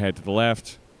turn your head to the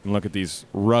left and look at these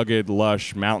rugged,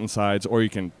 lush mountainsides, or you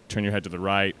can turn your head to the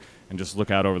right and just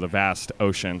look out over the vast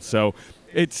ocean. So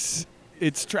it's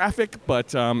traffic,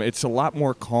 but it's a lot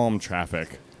more calm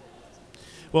traffic.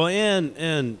 Well,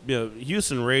 and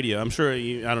Houston radio, I'm sure,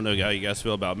 I don't know how you guys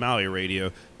feel about Maui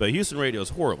radio, but Houston radio is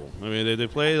horrible. They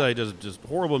play like just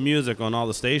horrible music on all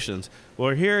the stations.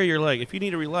 Well, here you're like, if you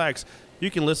need to relax, you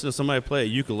can listen to somebody play a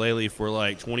ukulele for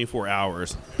like 24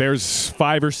 hours. There's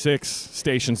 5 or 6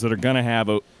 stations that are going to have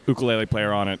a ukulele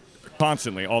player on it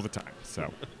constantly, all the time.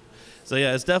 So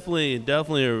yeah, it's definitely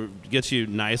gets you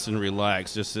nice and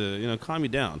relaxed, just to calm you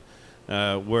down.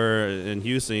 Where in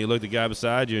Houston, you look at the guy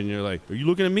beside you and you're like, "Are you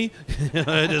looking at me?"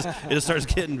 it just starts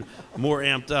getting more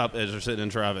amped up as you're sitting in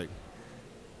traffic.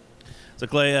 So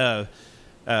Clay,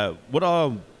 what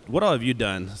all have you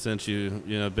done since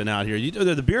you've been out here? You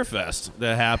did the beer fest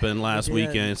that happened last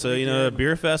weekend. So a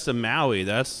beer fest in Maui,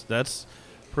 that's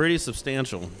pretty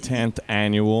substantial. 10th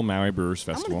annual Maui Brewers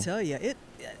Festival. I'm gonna tell you,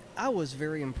 I was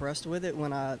very impressed with it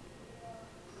when I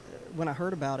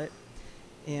heard about it,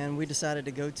 and we decided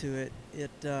to go to it.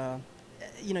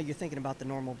 You're thinking about the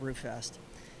normal brew fest,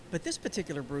 but this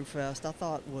particular brew fest I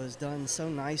thought was done so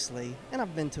nicely, and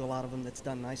I've been to a lot of them that's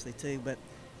done nicely too. But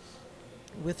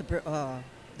with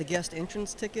the guest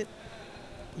entrance ticket,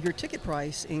 your ticket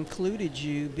price included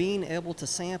you being able to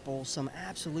sample some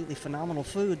absolutely phenomenal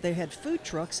food. They had food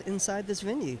trucks inside this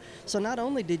venue. So not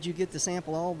only did you get to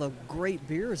sample all the great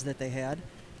beers that they had,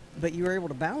 but you were able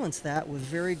to balance that with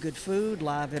very good food,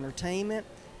 live entertainment.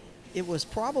 It was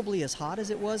probably as hot as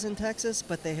it was in Texas,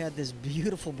 but they had this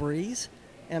beautiful breeze.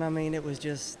 And I mean, it was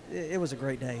a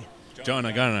great day. John,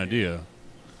 I got an idea.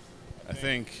 I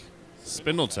think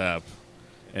Spindletap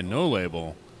and No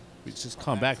Label, we just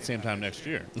come back at the same time next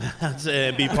year.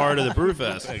 And be part of the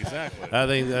Brewfest. Exactly. I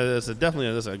think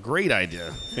that's a great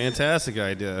idea. Fantastic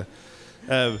idea.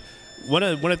 One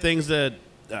of the things that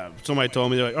somebody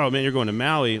told me, they're like, oh, man, you're going to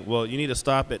Maui. Well, you need to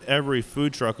stop at every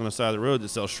food truck on the side of the road that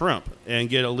sells shrimp and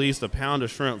get at least a pound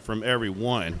of shrimp from every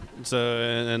one. So,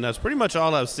 and that's pretty much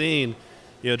all I've seen,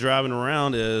 driving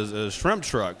around is shrimp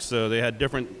trucks. So they had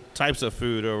different types of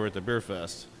food over at the Beer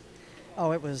Fest.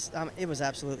 Oh, it was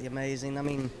absolutely amazing. I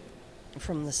mean,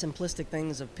 from the simplistic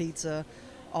things of pizza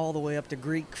all the way up to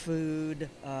Greek food,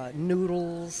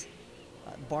 noodles,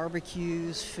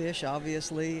 barbecues, fish,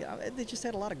 obviously. They just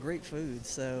had a lot of great food,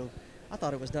 so I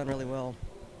thought it was done really well.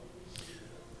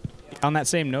 On that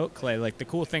same note, Clay, like the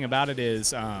cool thing about it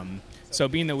is, so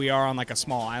being that we are on like a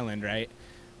small island, right,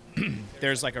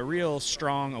 there's like a real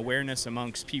strong awareness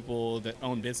amongst people that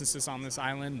own businesses on this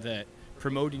island that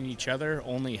promoting each other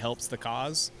only helps the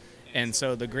cause. And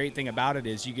so the great thing about it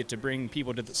is you get to bring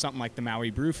people to something like the Maui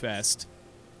Brew Fest,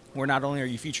 where not only are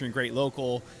you featuring great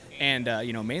local and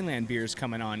mainland beers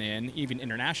coming on in, even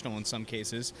international in some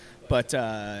cases, but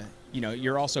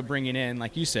you're also bringing in,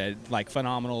 like you said, like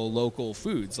phenomenal local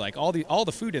foods. Like all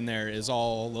the food in there is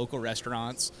all local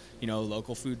restaurants,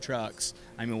 local food trucks.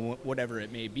 I mean, whatever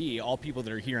it may be, all people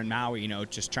that are here in Maui,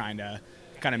 just trying to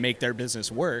kind of make their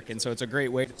business work. And so it's a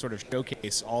great way to sort of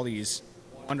showcase all these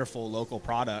wonderful local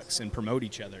products and promote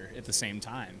each other at the same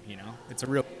time. It's a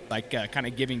real kind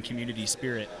of giving community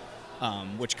spirit,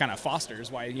 which kind of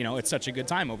fosters why it's such a good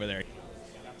time over there.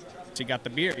 So you got the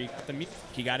beer, you got the meat,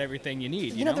 you got everything you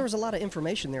need. You know, there was a lot of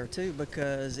information there too,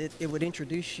 because it would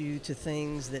introduce you to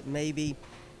things that maybe,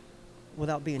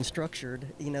 without being structured,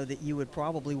 that you would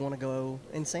probably want to go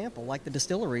and sample, like the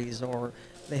distilleries, or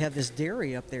they have this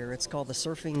dairy up there. It's called the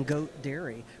Surfing Goat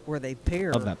Dairy, where they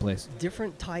pair Love that place.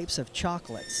 different types of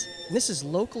chocolates. And this is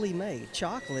locally made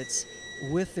chocolates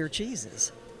with their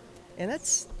cheeses, and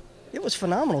it was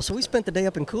phenomenal. So we spent the day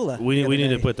up in Kula. We need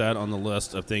to put that on the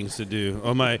list of things to do,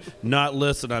 on my not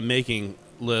list that I'm making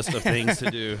list of things to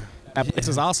do. That place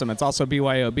is awesome. It's also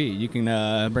BYOB. You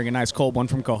can bring a nice cold one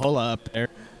from Kohola up there.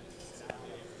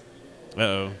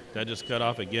 Uh-oh, that just cut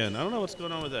off again. I don't know what's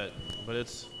going on with that, but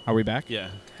it's... Are we back? Yeah.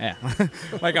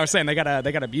 Like I was saying, they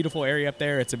got a beautiful area up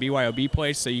there. It's a BYOB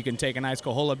place, so you can take a nice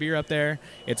Kohola beer up there.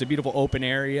 It's a beautiful open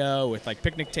area with like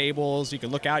picnic tables. You can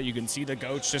look out, you can see the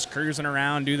goats just cruising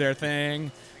around, do their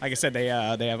thing. Like I said, they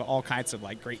have all kinds of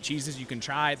like great cheeses you can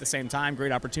try at the same time.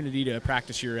 Great opportunity to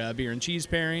practice your beer and cheese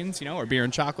pairings, or beer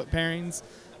and chocolate pairings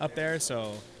up there.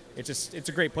 So it's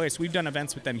a great place. We've done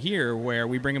events with them here where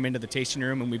we bring them into the tasting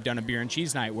room, and we've done a beer and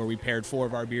cheese night where we paired 4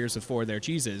 of our beers with 4 of their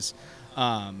cheeses.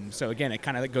 So again, it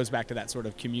kind of goes back to that sort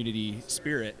of community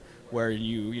spirit where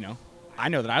I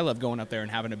know that I love going up there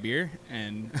and having a beer,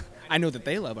 and I know that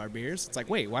they love our beers. It's like,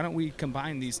 wait, why don't we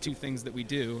combine these two things that we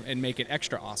do and make it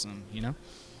extra awesome,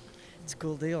 It's a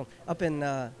cool deal. Up in,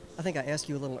 I think I asked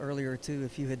you a little earlier too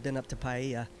if you had been up to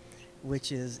Paia,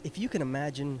 which is, if you can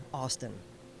imagine Austin,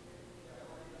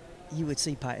 you would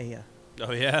see Paia.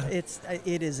 Oh, yeah?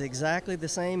 It is exactly the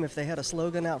same. If they had a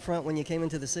slogan out front when you came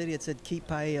into the city, it said, "Keep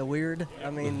Paia weird." I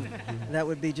mean, that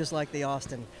would be just like the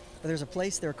Austin. But there's a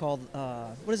place there called,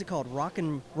 what is it called? Rock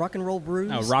and Roll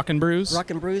Brews? Oh, Rock and Brews? Rock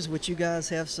and Brews, which you guys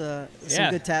have some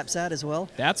good taps at as well.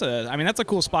 That's a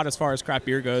cool spot as far as craft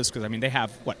beer goes, because, they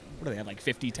have, what do they have, like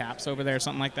 50 taps over there,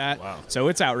 something like that? Wow. So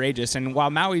it's outrageous. And while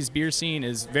Maui's beer scene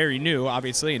is very new,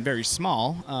 obviously, and very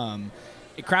small,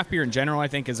 craft beer in general, I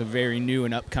think, is a very new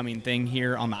and upcoming thing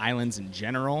here on the islands in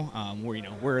general.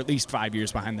 We're at least 5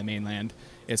 years behind the mainland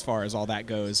as far as all that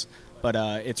goes. But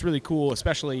it's really cool,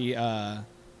 especially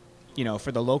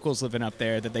for the locals living up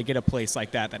there, that they get a place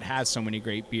like that has so many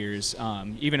great beers.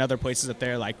 Even other places up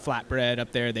there, like Flatbread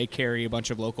up there, they carry a bunch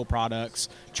of local products.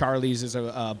 Charlie's is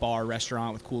a bar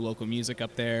restaurant with cool local music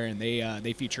up there, and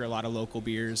they feature a lot of local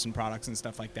beers and products and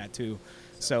stuff like that too.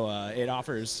 So it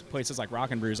offers, places like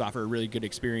Rock and Brews offer a really good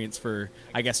experience for,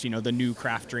 I guess, the new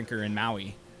craft drinker in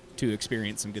Maui to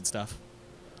experience some good stuff.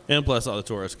 And plus all the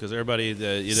tourists, because everybody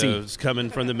that is coming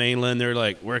from the mainland, they're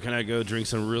like, where can I go drink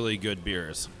some really good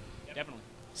beers? Definitely.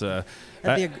 So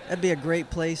that'd be a great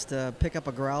place to pick up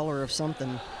a growler of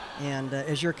something. And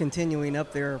as you're continuing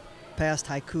up there past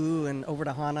Haiku and over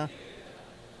to Hana,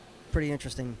 pretty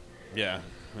interesting. Yeah.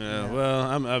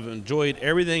 Well, I've enjoyed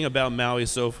everything about Maui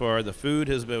so far. The food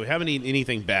has been. We haven't eaten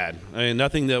anything bad. I mean,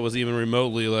 nothing that was even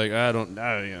remotely like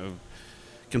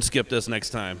can skip this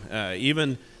next time.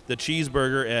 Even the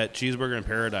cheeseburger at Cheeseburger in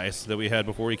Paradise that we had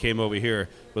before we came over here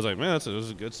was like, man, this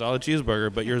is a good solid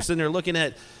cheeseburger. But you're sitting there looking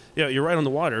at, you're right on the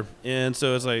water, and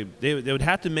so it's like they would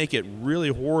have to make it really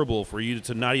horrible for you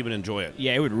to not even enjoy it.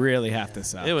 Yeah, it would really have to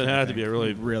suck. It would have to be a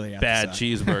really bad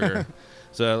cheeseburger.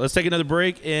 So let's take another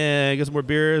break and get some more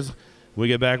beers. When we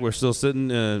get back, we're still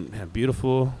sitting in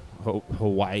beautiful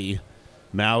Hawaii,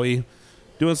 Maui,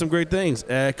 doing some great things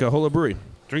at Kahola Brewery.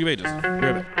 Drink of Ages. Be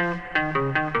right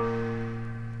back.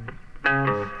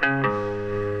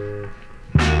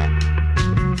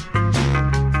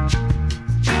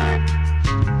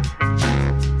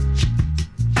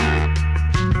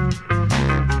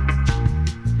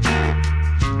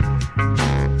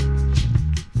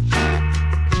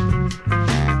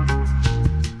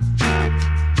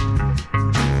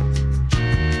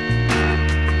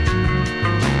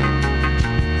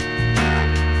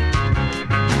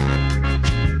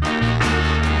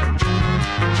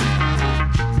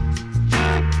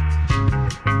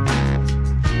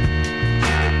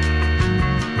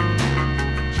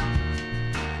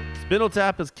 Spindle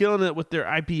Tap is killing it with their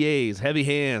IPAs. Heavy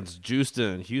Hands,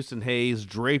 Juiced-In, Houston Haze,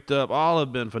 Draped Up, all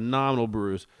have been phenomenal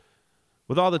brews.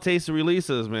 With all the tasty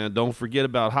releases, man, don't forget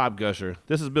about Hop Gusher.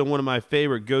 This has been one of my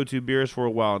favorite go-to beers for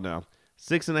a while now.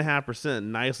 6.5%,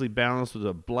 nicely balanced with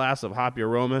a blast of hoppy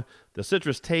aroma. The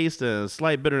citrus taste and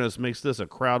slight bitterness makes this a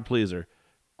crowd pleaser.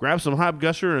 Grab some Hop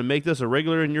Gusher and make this a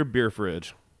regular in your beer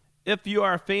fridge. If you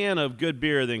are a fan of good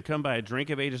beer, then come by Drink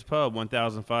of Ages Pub,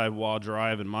 1005 Wall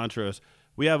Drive in Montrose.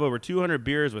 We have over 200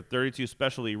 beers with 32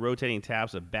 specialty rotating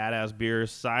taps of badass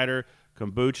beers, cider,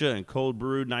 kombucha, and cold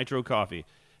brewed nitro coffee.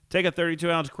 Take a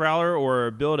 32-ounce growler or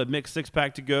build a mixed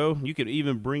six-pack to go. You can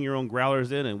even bring your own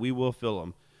growlers in, and we will fill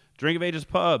them. Drink of Ages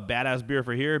Pub, badass beer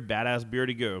for here, badass beer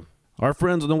to go. Our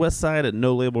friends on the west side at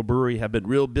No Label Brewery have been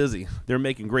real busy. They're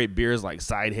making great beers like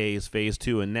Side Haze, Phase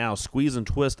 2, and now Squeeze and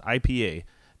Twist IPA.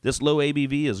 This low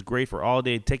ABV is great for all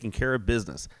day taking care of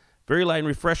business. Very light and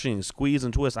refreshing, Squeeze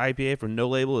and Twist IPA from No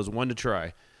Label is one to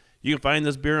try. You can find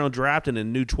this beer on draft and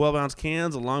in new 12-ounce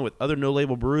cans along with other No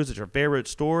Label brews at your favorite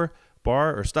store,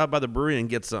 bar, or stop by the brewery and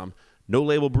get some.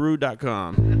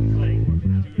 NoLabelBrew.com.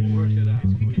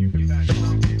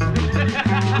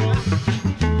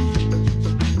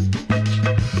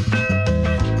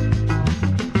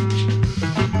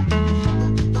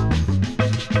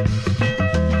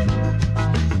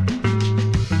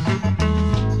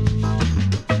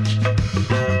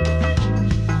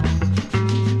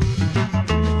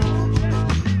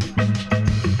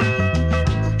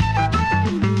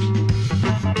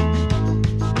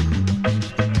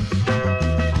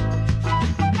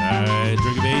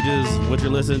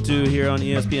 Listen to here on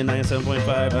ESPN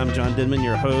 97.5. I'm John Denman,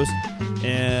 your host,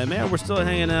 and man, we're still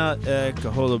hanging out at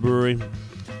Kahola Brewery.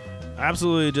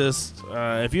 Absolutely, just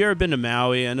if you've ever been to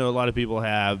Maui, I know a lot of people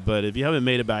have, but if you haven't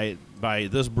made it by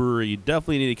this brewery, you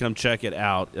definitely need to come check it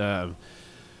out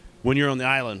when you're on the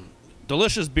island.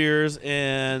 Delicious beers,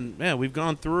 and man, we've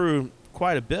gone through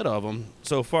quite a bit of them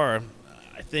so far.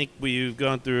 I think we've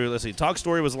gone through. Let's see, Talk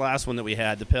Story was the last one that we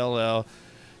had. The Pale Ale.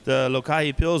 The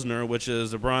Lokahi Pilsner, which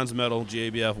is a bronze medal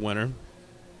GABF winner,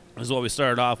 is what we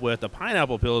started off with. The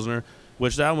Pineapple Pilsner,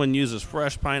 which that one uses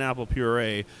fresh pineapple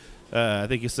puree. I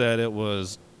think you said it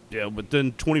was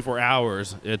within 24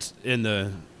 hours. It's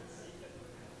actually.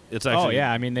 Oh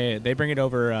yeah, I mean they bring it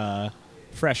over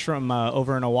fresh from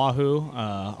over in Oahu,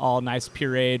 all nice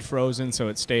pureed, frozen, so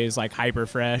it stays like hyper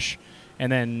fresh,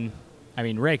 and then. I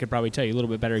mean, Ray could probably tell you a little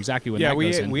bit better exactly what that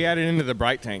goes in. Yeah, we add it into the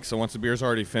bright tank. So once the beer's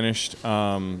already finished,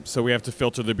 so we have to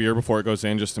filter the beer before it goes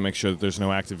in just to make sure that there's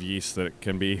no active yeast that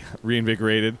can be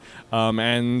reinvigorated.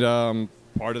 And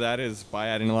part of that is by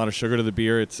adding a lot of sugar to the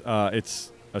beer. It's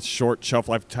a short shelf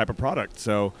life type of product.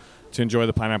 So to enjoy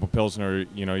the Pineapple Pilsner,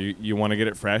 you want to get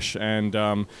it fresh. And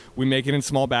we make it in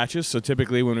small batches. So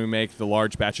typically when we make the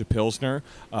large batch of Pilsner,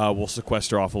 we'll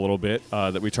sequester off a little bit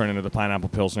that we turn into the Pineapple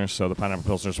Pilsner. So the Pineapple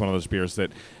Pilsner is one of those beers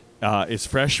that is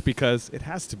fresh because it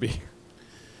has to be.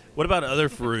 What about other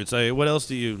fruits? What else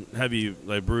have you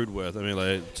brewed with? I mean,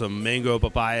 like some mango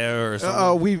papaya or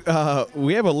something?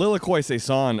 We have a Lilikoi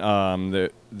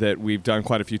Saison that we've done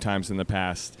quite a few times in the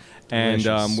past.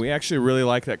 And we actually really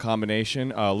like that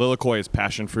combination. Lilikoi is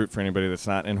passion fruit for anybody that's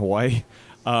not in Hawaii.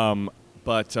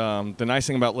 But the nice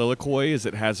thing about Lilikoi is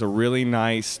it has a really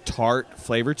nice tart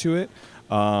flavor to it.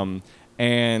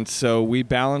 And so we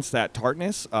balance that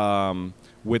tartness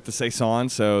with the Saison.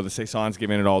 So the Saison's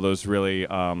giving it all those really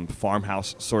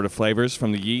farmhouse sort of flavors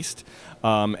from the yeast.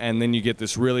 And then you get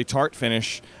this really tart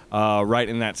finish right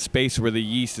in that space where the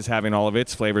yeast is having all of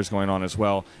its flavors going on as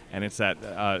well. And it's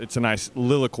it's a nice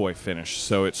lilikoi finish.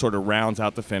 So it sort of rounds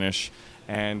out the finish,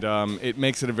 and it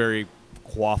makes it a very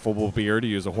quaffable beer, to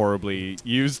use a horribly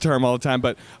used term all the time.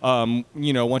 But,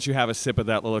 once you have a sip of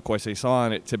that lilikoi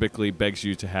Saison, it typically begs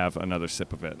you to have another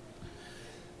sip of it.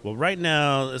 Well, right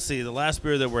now, let's see, the last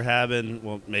beer that we're having,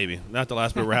 well, maybe, not the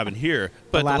last beer we're having here,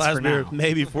 but the last beer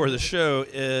maybe for the show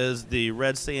is the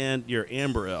Red Sand, your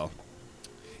Amber Ale.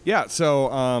 Yeah,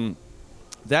 so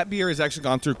that beer has actually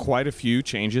gone through quite a few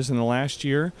changes in the last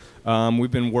year. We've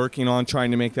been working on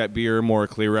trying to make that beer more a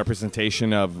clear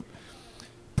representation of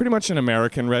pretty much an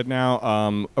American red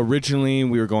now. Originally,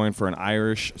 we were going for an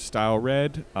Irish-style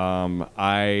red.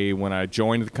 When I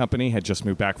joined the company, had just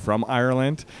moved back from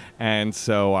Ireland, and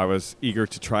so I was eager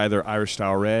to try their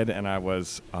Irish-style red, and I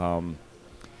was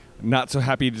not so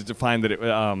happy to find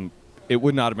that it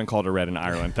would not have been called a red in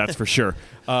Ireland, that's for sure.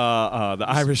 The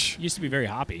Irish used to be very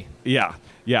hoppy. Yeah,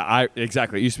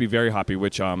 exactly. It used to be very hoppy,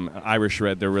 which Irish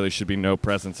red, there really should be no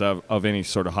presence of any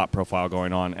sort of hop profile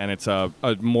going on. And it's a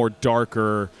more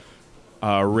darker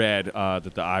red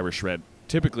that the Irish red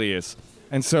typically is.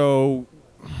 And so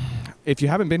if you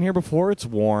haven't been here before, it's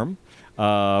warm.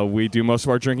 We do most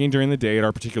of our drinking during the day at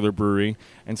our particular brewery.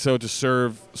 And so to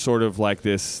serve sort of like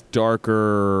this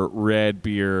darker red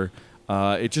beer,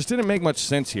 it just didn't make much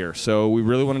sense here. So we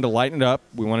really wanted to lighten it up.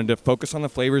 We wanted to focus on the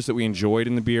flavors that we enjoyed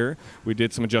in the beer. We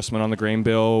did some adjustment on the grain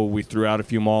bill. We threw out a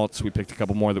few malts. We picked a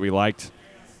couple more that we liked.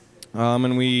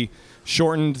 And we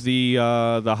shortened the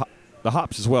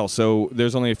hops as well. So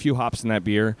there's only a few hops in that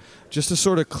beer just to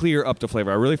sort of clear up the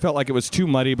flavor. I really felt like it was too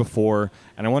muddy before,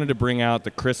 and I wanted to bring out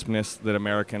the crispness that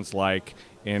Americans like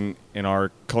in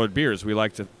our colored beers. We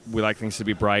like things to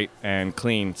be bright and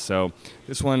clean. So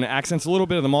this one accents a little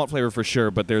bit of the malt flavor for sure,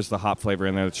 but there's the hop flavor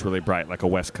in there that's really bright, like a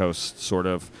West Coast sort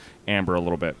of amber a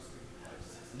little bit.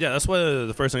 Yeah, that's why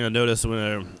the first thing I noticed when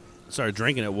I started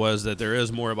drinking it was that there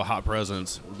is more of a hop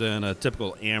presence than a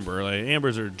typical amber. Like,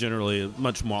 ambers are generally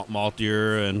much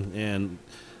maltier, and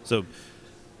so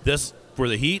this, for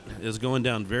the heat, is going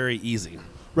down very easy.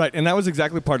 Right, and that was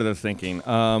exactly part of the thinking.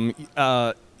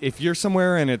 If you're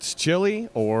somewhere and it's chilly,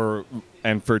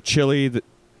 and for chilly,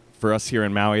 for us here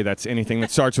in Maui, that's anything that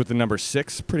starts with the number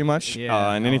 6, pretty much.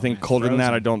 And anything colder than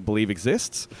that, I don't believe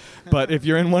exists. But if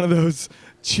you're in one of those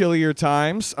chillier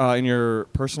times in your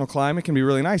personal climate, it can be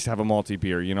really nice to have a malty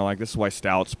beer. Like this is why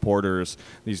stouts, porters,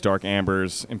 these dark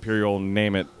ambers, imperial,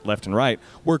 name it, left and right,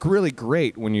 work really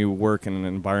great when you work in an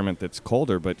environment that's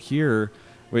colder. But here,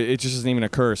 it just doesn't even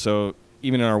occur. So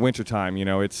even in our wintertime,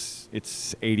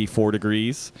 it's 84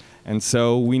 degrees. And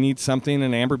so we need something,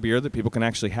 an amber beer, that people can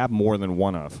actually have more than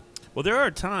one of. Well, there are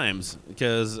times,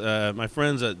 because my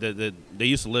friends, that they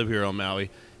used to live here on Maui,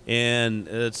 and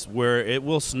it's where it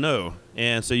will snow.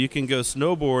 And so you can go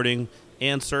snowboarding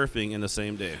and surfing in the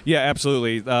same day. Yeah,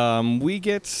 absolutely. We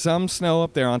get some snow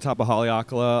up there on top of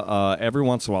Haleakala every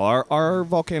once in a while. Our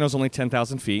volcano's only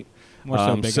 10,000 feet.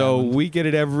 So we get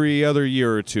it every other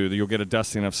year or two. You'll get a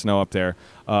dusting of snow up there.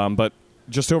 But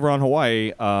just over on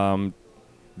Hawaii,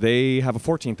 they have a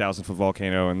 14,000-foot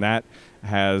volcano, and that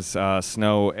has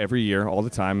snow every year, all the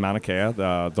time, Mauna Kea,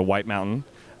 the White Mountain.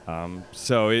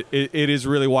 So it is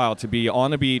really wild to be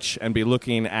on a beach and be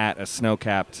looking at a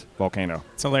snow-capped volcano.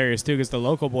 It's hilarious, too, because the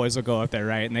local boys will go up there,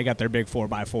 right, and they got their big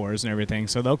 4x4s and everything,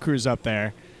 so they'll cruise up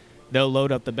there. They'll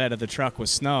load up the bed of the truck with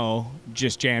snow,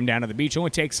 just jam down to the beach. It only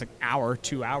takes an hour,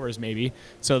 2 hours maybe.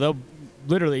 So they'll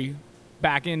literally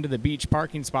back into the beach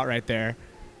parking spot right there,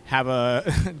 have a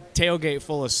tailgate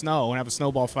full of snow, and have a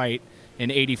snowball fight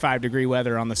in 85-degree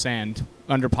weather on the sand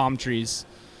under palm trees.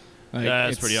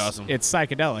 That's pretty awesome. It's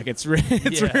psychedelic. It's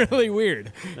really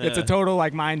weird. Yeah. It's a total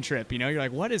mind trip. You're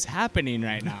like, what is happening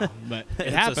right now? But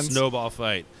it happens. It's a snowball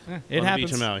fight. It on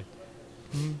happens. The beach in Maui.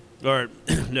 Mm-hmm. Or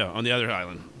no, on the other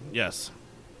island. Yes.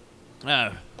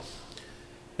 Now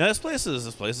this place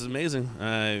is amazing.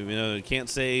 Can't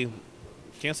say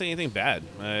anything bad.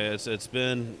 It's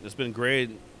been great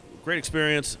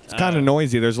experience. It's kind of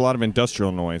noisy. There's a lot of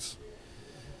industrial noise.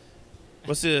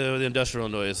 What's the industrial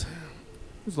noise?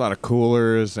 There's a lot of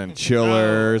coolers and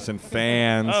chillers and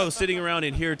fans. Oh, sitting around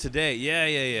in here today.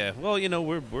 Yeah. Well,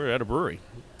 we're at a brewery,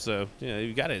 so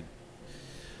you got it.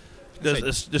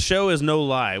 The show is no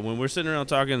lie. When we're sitting around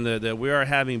talking that we are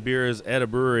having beers at a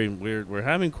brewery, we're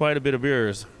having quite a bit of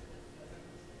beers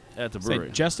at the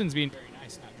brewery. Justin's being very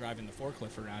nice, not driving the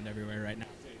forklift around everywhere right now.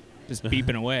 Just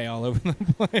beeping away all over the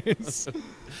place.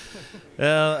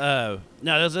 Well,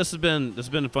 no, this has been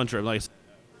a fun trip. Like,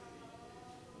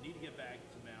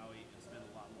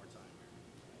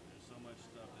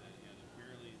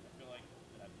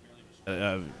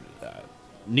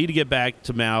 need to get back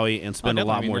to Maui and spend a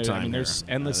lot more time there. There's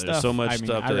endless There's stuff. so much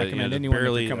stuff I that recommend that anyone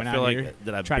barely, coming I feel out like here,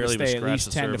 that I've try to barely stay at scratched least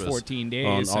the 10 to surface 14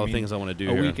 days. on all the things I want to do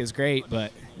A here. week is great,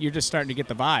 but you're just starting to get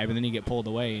the vibe, and then you get pulled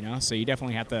away, you know. So you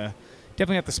definitely have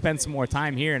to spend some more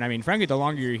time here. And I mean, frankly, the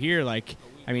longer you're here, like,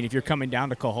 I mean, if you're coming down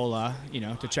to Kohola, you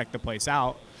know, to check the place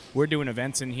out, we're doing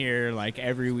events in here like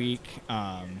every week.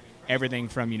 Everything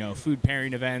from, you know, food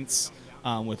pairing events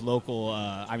with local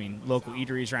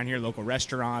eateries around here, local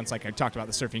restaurants. Like I talked about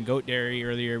the Surfing Goat Dairy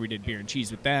earlier. We did beer and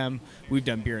cheese with them. We've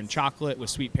done beer and chocolate with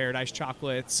Sweet Paradise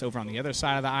Chocolates over on the other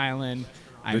side of the island.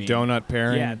 Donut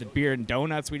pairing. Yeah, the beer and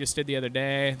donuts we just did the other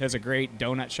day. There's a great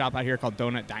donut shop out here called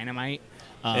Donut Dynamite.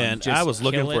 And I was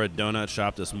looking for a donut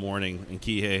shop this morning in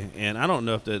Kihei, and I don't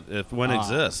know if one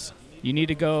exists. You need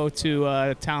to go to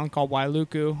a town called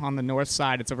Wailuku on the north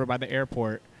side. It's over by the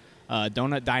airport.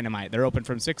 Donut Dynamite. They're open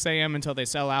from 6 a.m. until they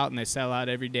sell out, and they sell out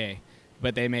every day.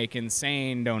 But they make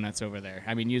insane donuts over there.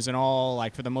 I mean, using all,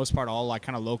 like, for the most part, all like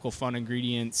kind of local fun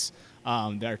ingredients.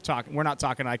 We're not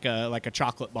talking like a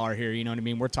chocolate bar here, you know what I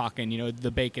mean? We're talking, you know,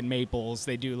 the bacon maples.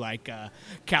 They do like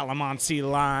calamansi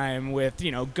lime with,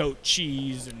 you know, goat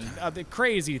cheese and other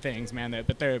crazy things, man.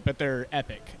 But they're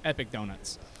epic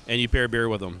donuts. And you pair beer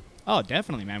with them. Oh,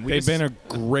 definitely, man. They've been a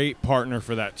great partner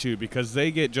for that too, because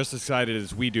they get just as excited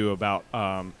as we do about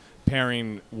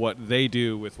pairing what they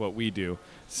do with what we do.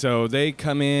 So they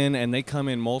come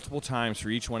in multiple times for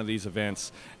each one of these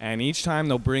events, and each time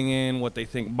they'll bring in what they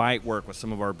think might work with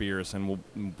some of our beers, and we'll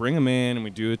bring them in and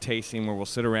we do a tasting where we'll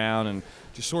sit around and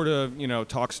just sort of, you know,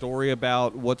 talk story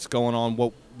about what's going on,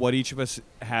 what each of us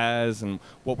has and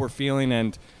what we're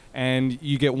feeling, and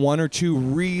you get one or two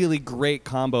really great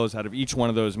combos out of each one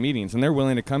of those meetings, and they're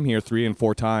willing to come here 3 and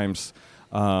 4 times.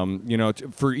 You know,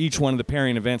 for each one of the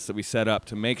pairing events that we set up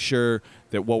to make sure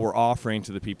that what we're offering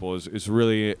to the people is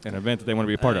really an event that they want to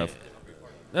be a part of.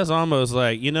 That's almost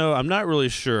like, you know, I'm not really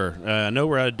sure. I know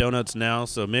we're out of donuts now,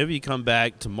 so maybe you come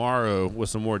back tomorrow with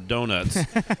some more donuts.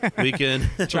 We can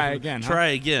try again. Try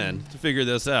again to figure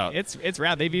this out. It's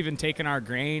rad. They've even taken our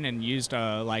grain and used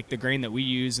like the grain that we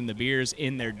use in the beers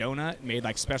in their donut, made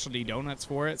like specialty donuts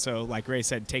for it. So like Ray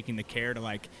said, taking the care to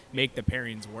like make the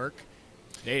pairings work.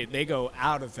 They go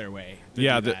out of their way to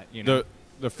do that, you know?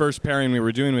 The first pairing we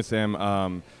were doing with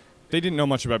them, they didn't know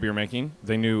much about beer making.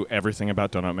 They knew everything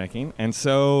about donut making. And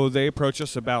so they approached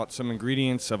us about some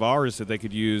ingredients of ours that they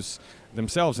could use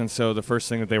themselves. And so the first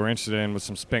thing that they were interested in was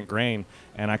some spent grain.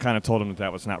 And I kind of told them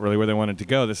that was not really where they wanted to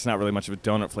go. This is not really much of a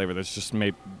donut flavor. There's just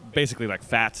basically like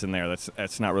fats in there.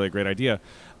 That's not really a great idea.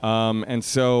 And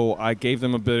so I gave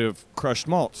them a bit of crushed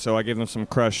malt. So I gave them some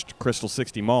crushed Crystal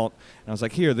 60 malt. And I was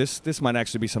like, here, this might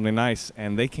actually be something nice.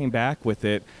 And they came back with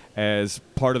it as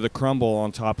part of the crumble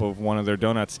on top of one of their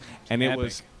donuts. And it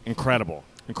was incredible.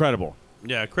 Incredible.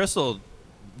 Yeah, Crystal,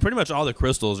 pretty much all the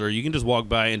crystals you can just walk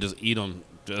by and just eat them.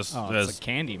 It's like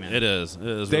candy, man. It is. They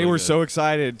really were good. so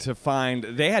excited to find,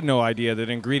 they had no idea that an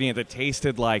ingredient that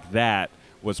tasted like that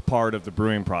was part of the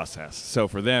brewing process. So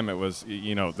for them, it was,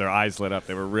 you know, their eyes lit up.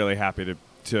 They were really happy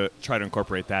to try to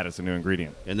incorporate that as a new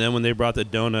ingredient. And then when they brought the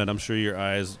donut, I'm sure your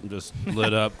eyes just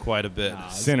lit up quite a bit.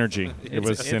 Synergy. It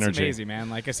was synergy. It's amazing, man.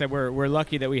 Like I said, we're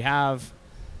lucky that we have,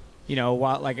 you know,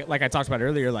 like I talked about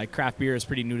earlier, like craft beer is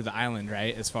pretty new to the island,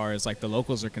 right? As far as like the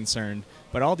locals are concerned.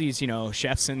 But all these, you know,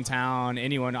 chefs in town,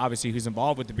 anyone obviously who's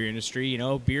involved with the beer industry, you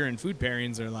know, beer and food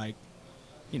pairings are like,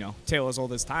 you know, tale as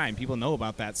old as time. People know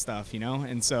about that stuff, you know?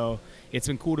 And so it's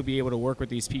been cool to be able to work with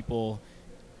these people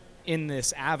in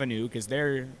this avenue because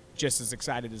they're just as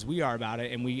excited as we are about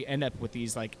it. And we end up with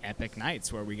these like epic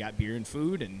nights where we got beer and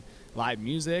food and live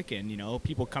music and, you know,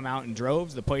 people come out in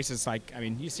droves. The place is like, I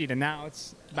mean, you see it now,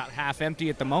 it's about half empty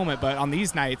at the moment, but on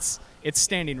these nights, it's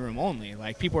standing room only.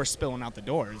 Like people are spilling out the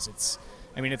doors. It's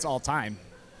all time.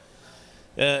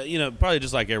 You know, probably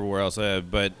just like everywhere else,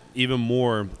 but even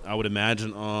more, I would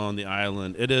imagine on the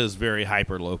island, it is very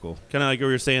hyper local. Kind of like we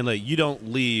were saying, like you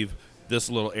don't leave this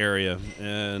little area,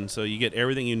 and so you get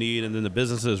everything you need, and then the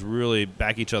businesses really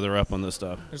back each other up on this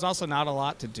stuff. There's also not a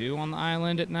lot to do on the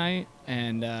island at night,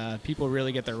 and people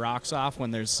really get their rocks off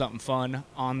when there's something fun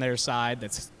on their side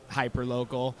that's hyper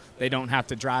local. They don't have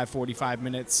to drive 45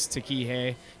 minutes to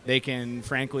Kihei. They can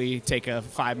frankly take a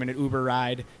 5-minute Uber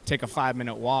ride, take a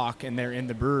 5-minute walk, and they're in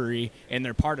the brewery and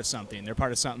they're part of something. They're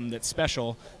part of something that's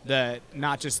special that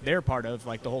not just they're part of,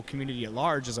 like the whole community at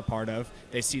large is a part of.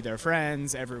 They see their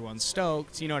friends, everyone's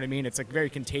stoked. You know what I mean? It's a very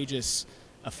contagious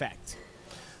effect.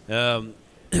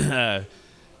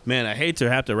 Man, I hate to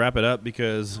have to wrap it up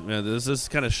because this is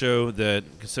kind of show that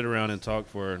can sit around and talk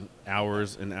for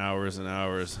hours and hours and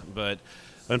hours. But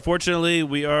unfortunately,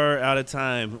 we are out of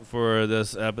time for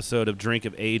this episode of Drink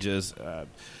of Ages.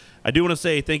 I do want to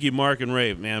say thank you, Mark and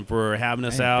Ray, man, for having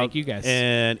us out. Thank you, guys.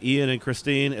 And Ian and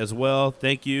Christine as well.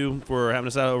 Thank you for having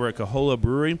us out over at Kahola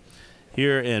Brewery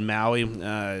here in Maui.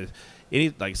 Like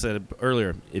I said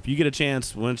earlier, if you get a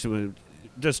chance, once you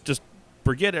just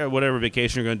forget whatever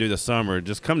vacation you're going to do this summer.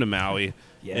 Just come to Maui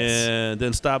and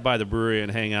then stop by the brewery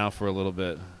and hang out for a little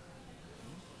bit.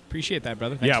 Appreciate that,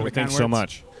 brother. Thanks for we the thank kind so words.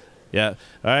 much. Yeah. All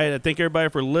right. I thank everybody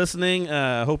for listening.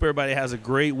 I hope everybody has a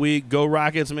great week. Go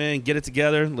Rockets, man. Get it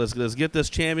together. Let's get this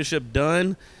championship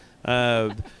done.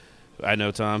 I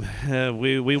know, Tom.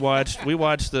 We watched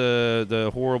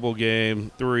the horrible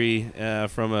game 3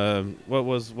 from what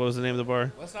was the name of the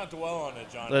bar? Let's not dwell on it,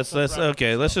 John. Let's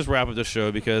just wrap up the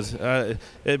show because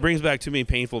it brings back too many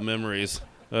painful memories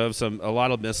of a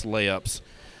lot of missed layups.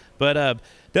 But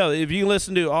no, if you can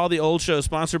listen to all the old shows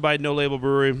sponsored by No Label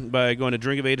Brewery by going to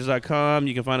drinkofages.com,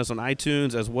 you can find us on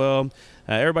iTunes as well.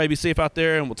 Everybody be safe out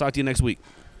there, and we'll talk to you next week.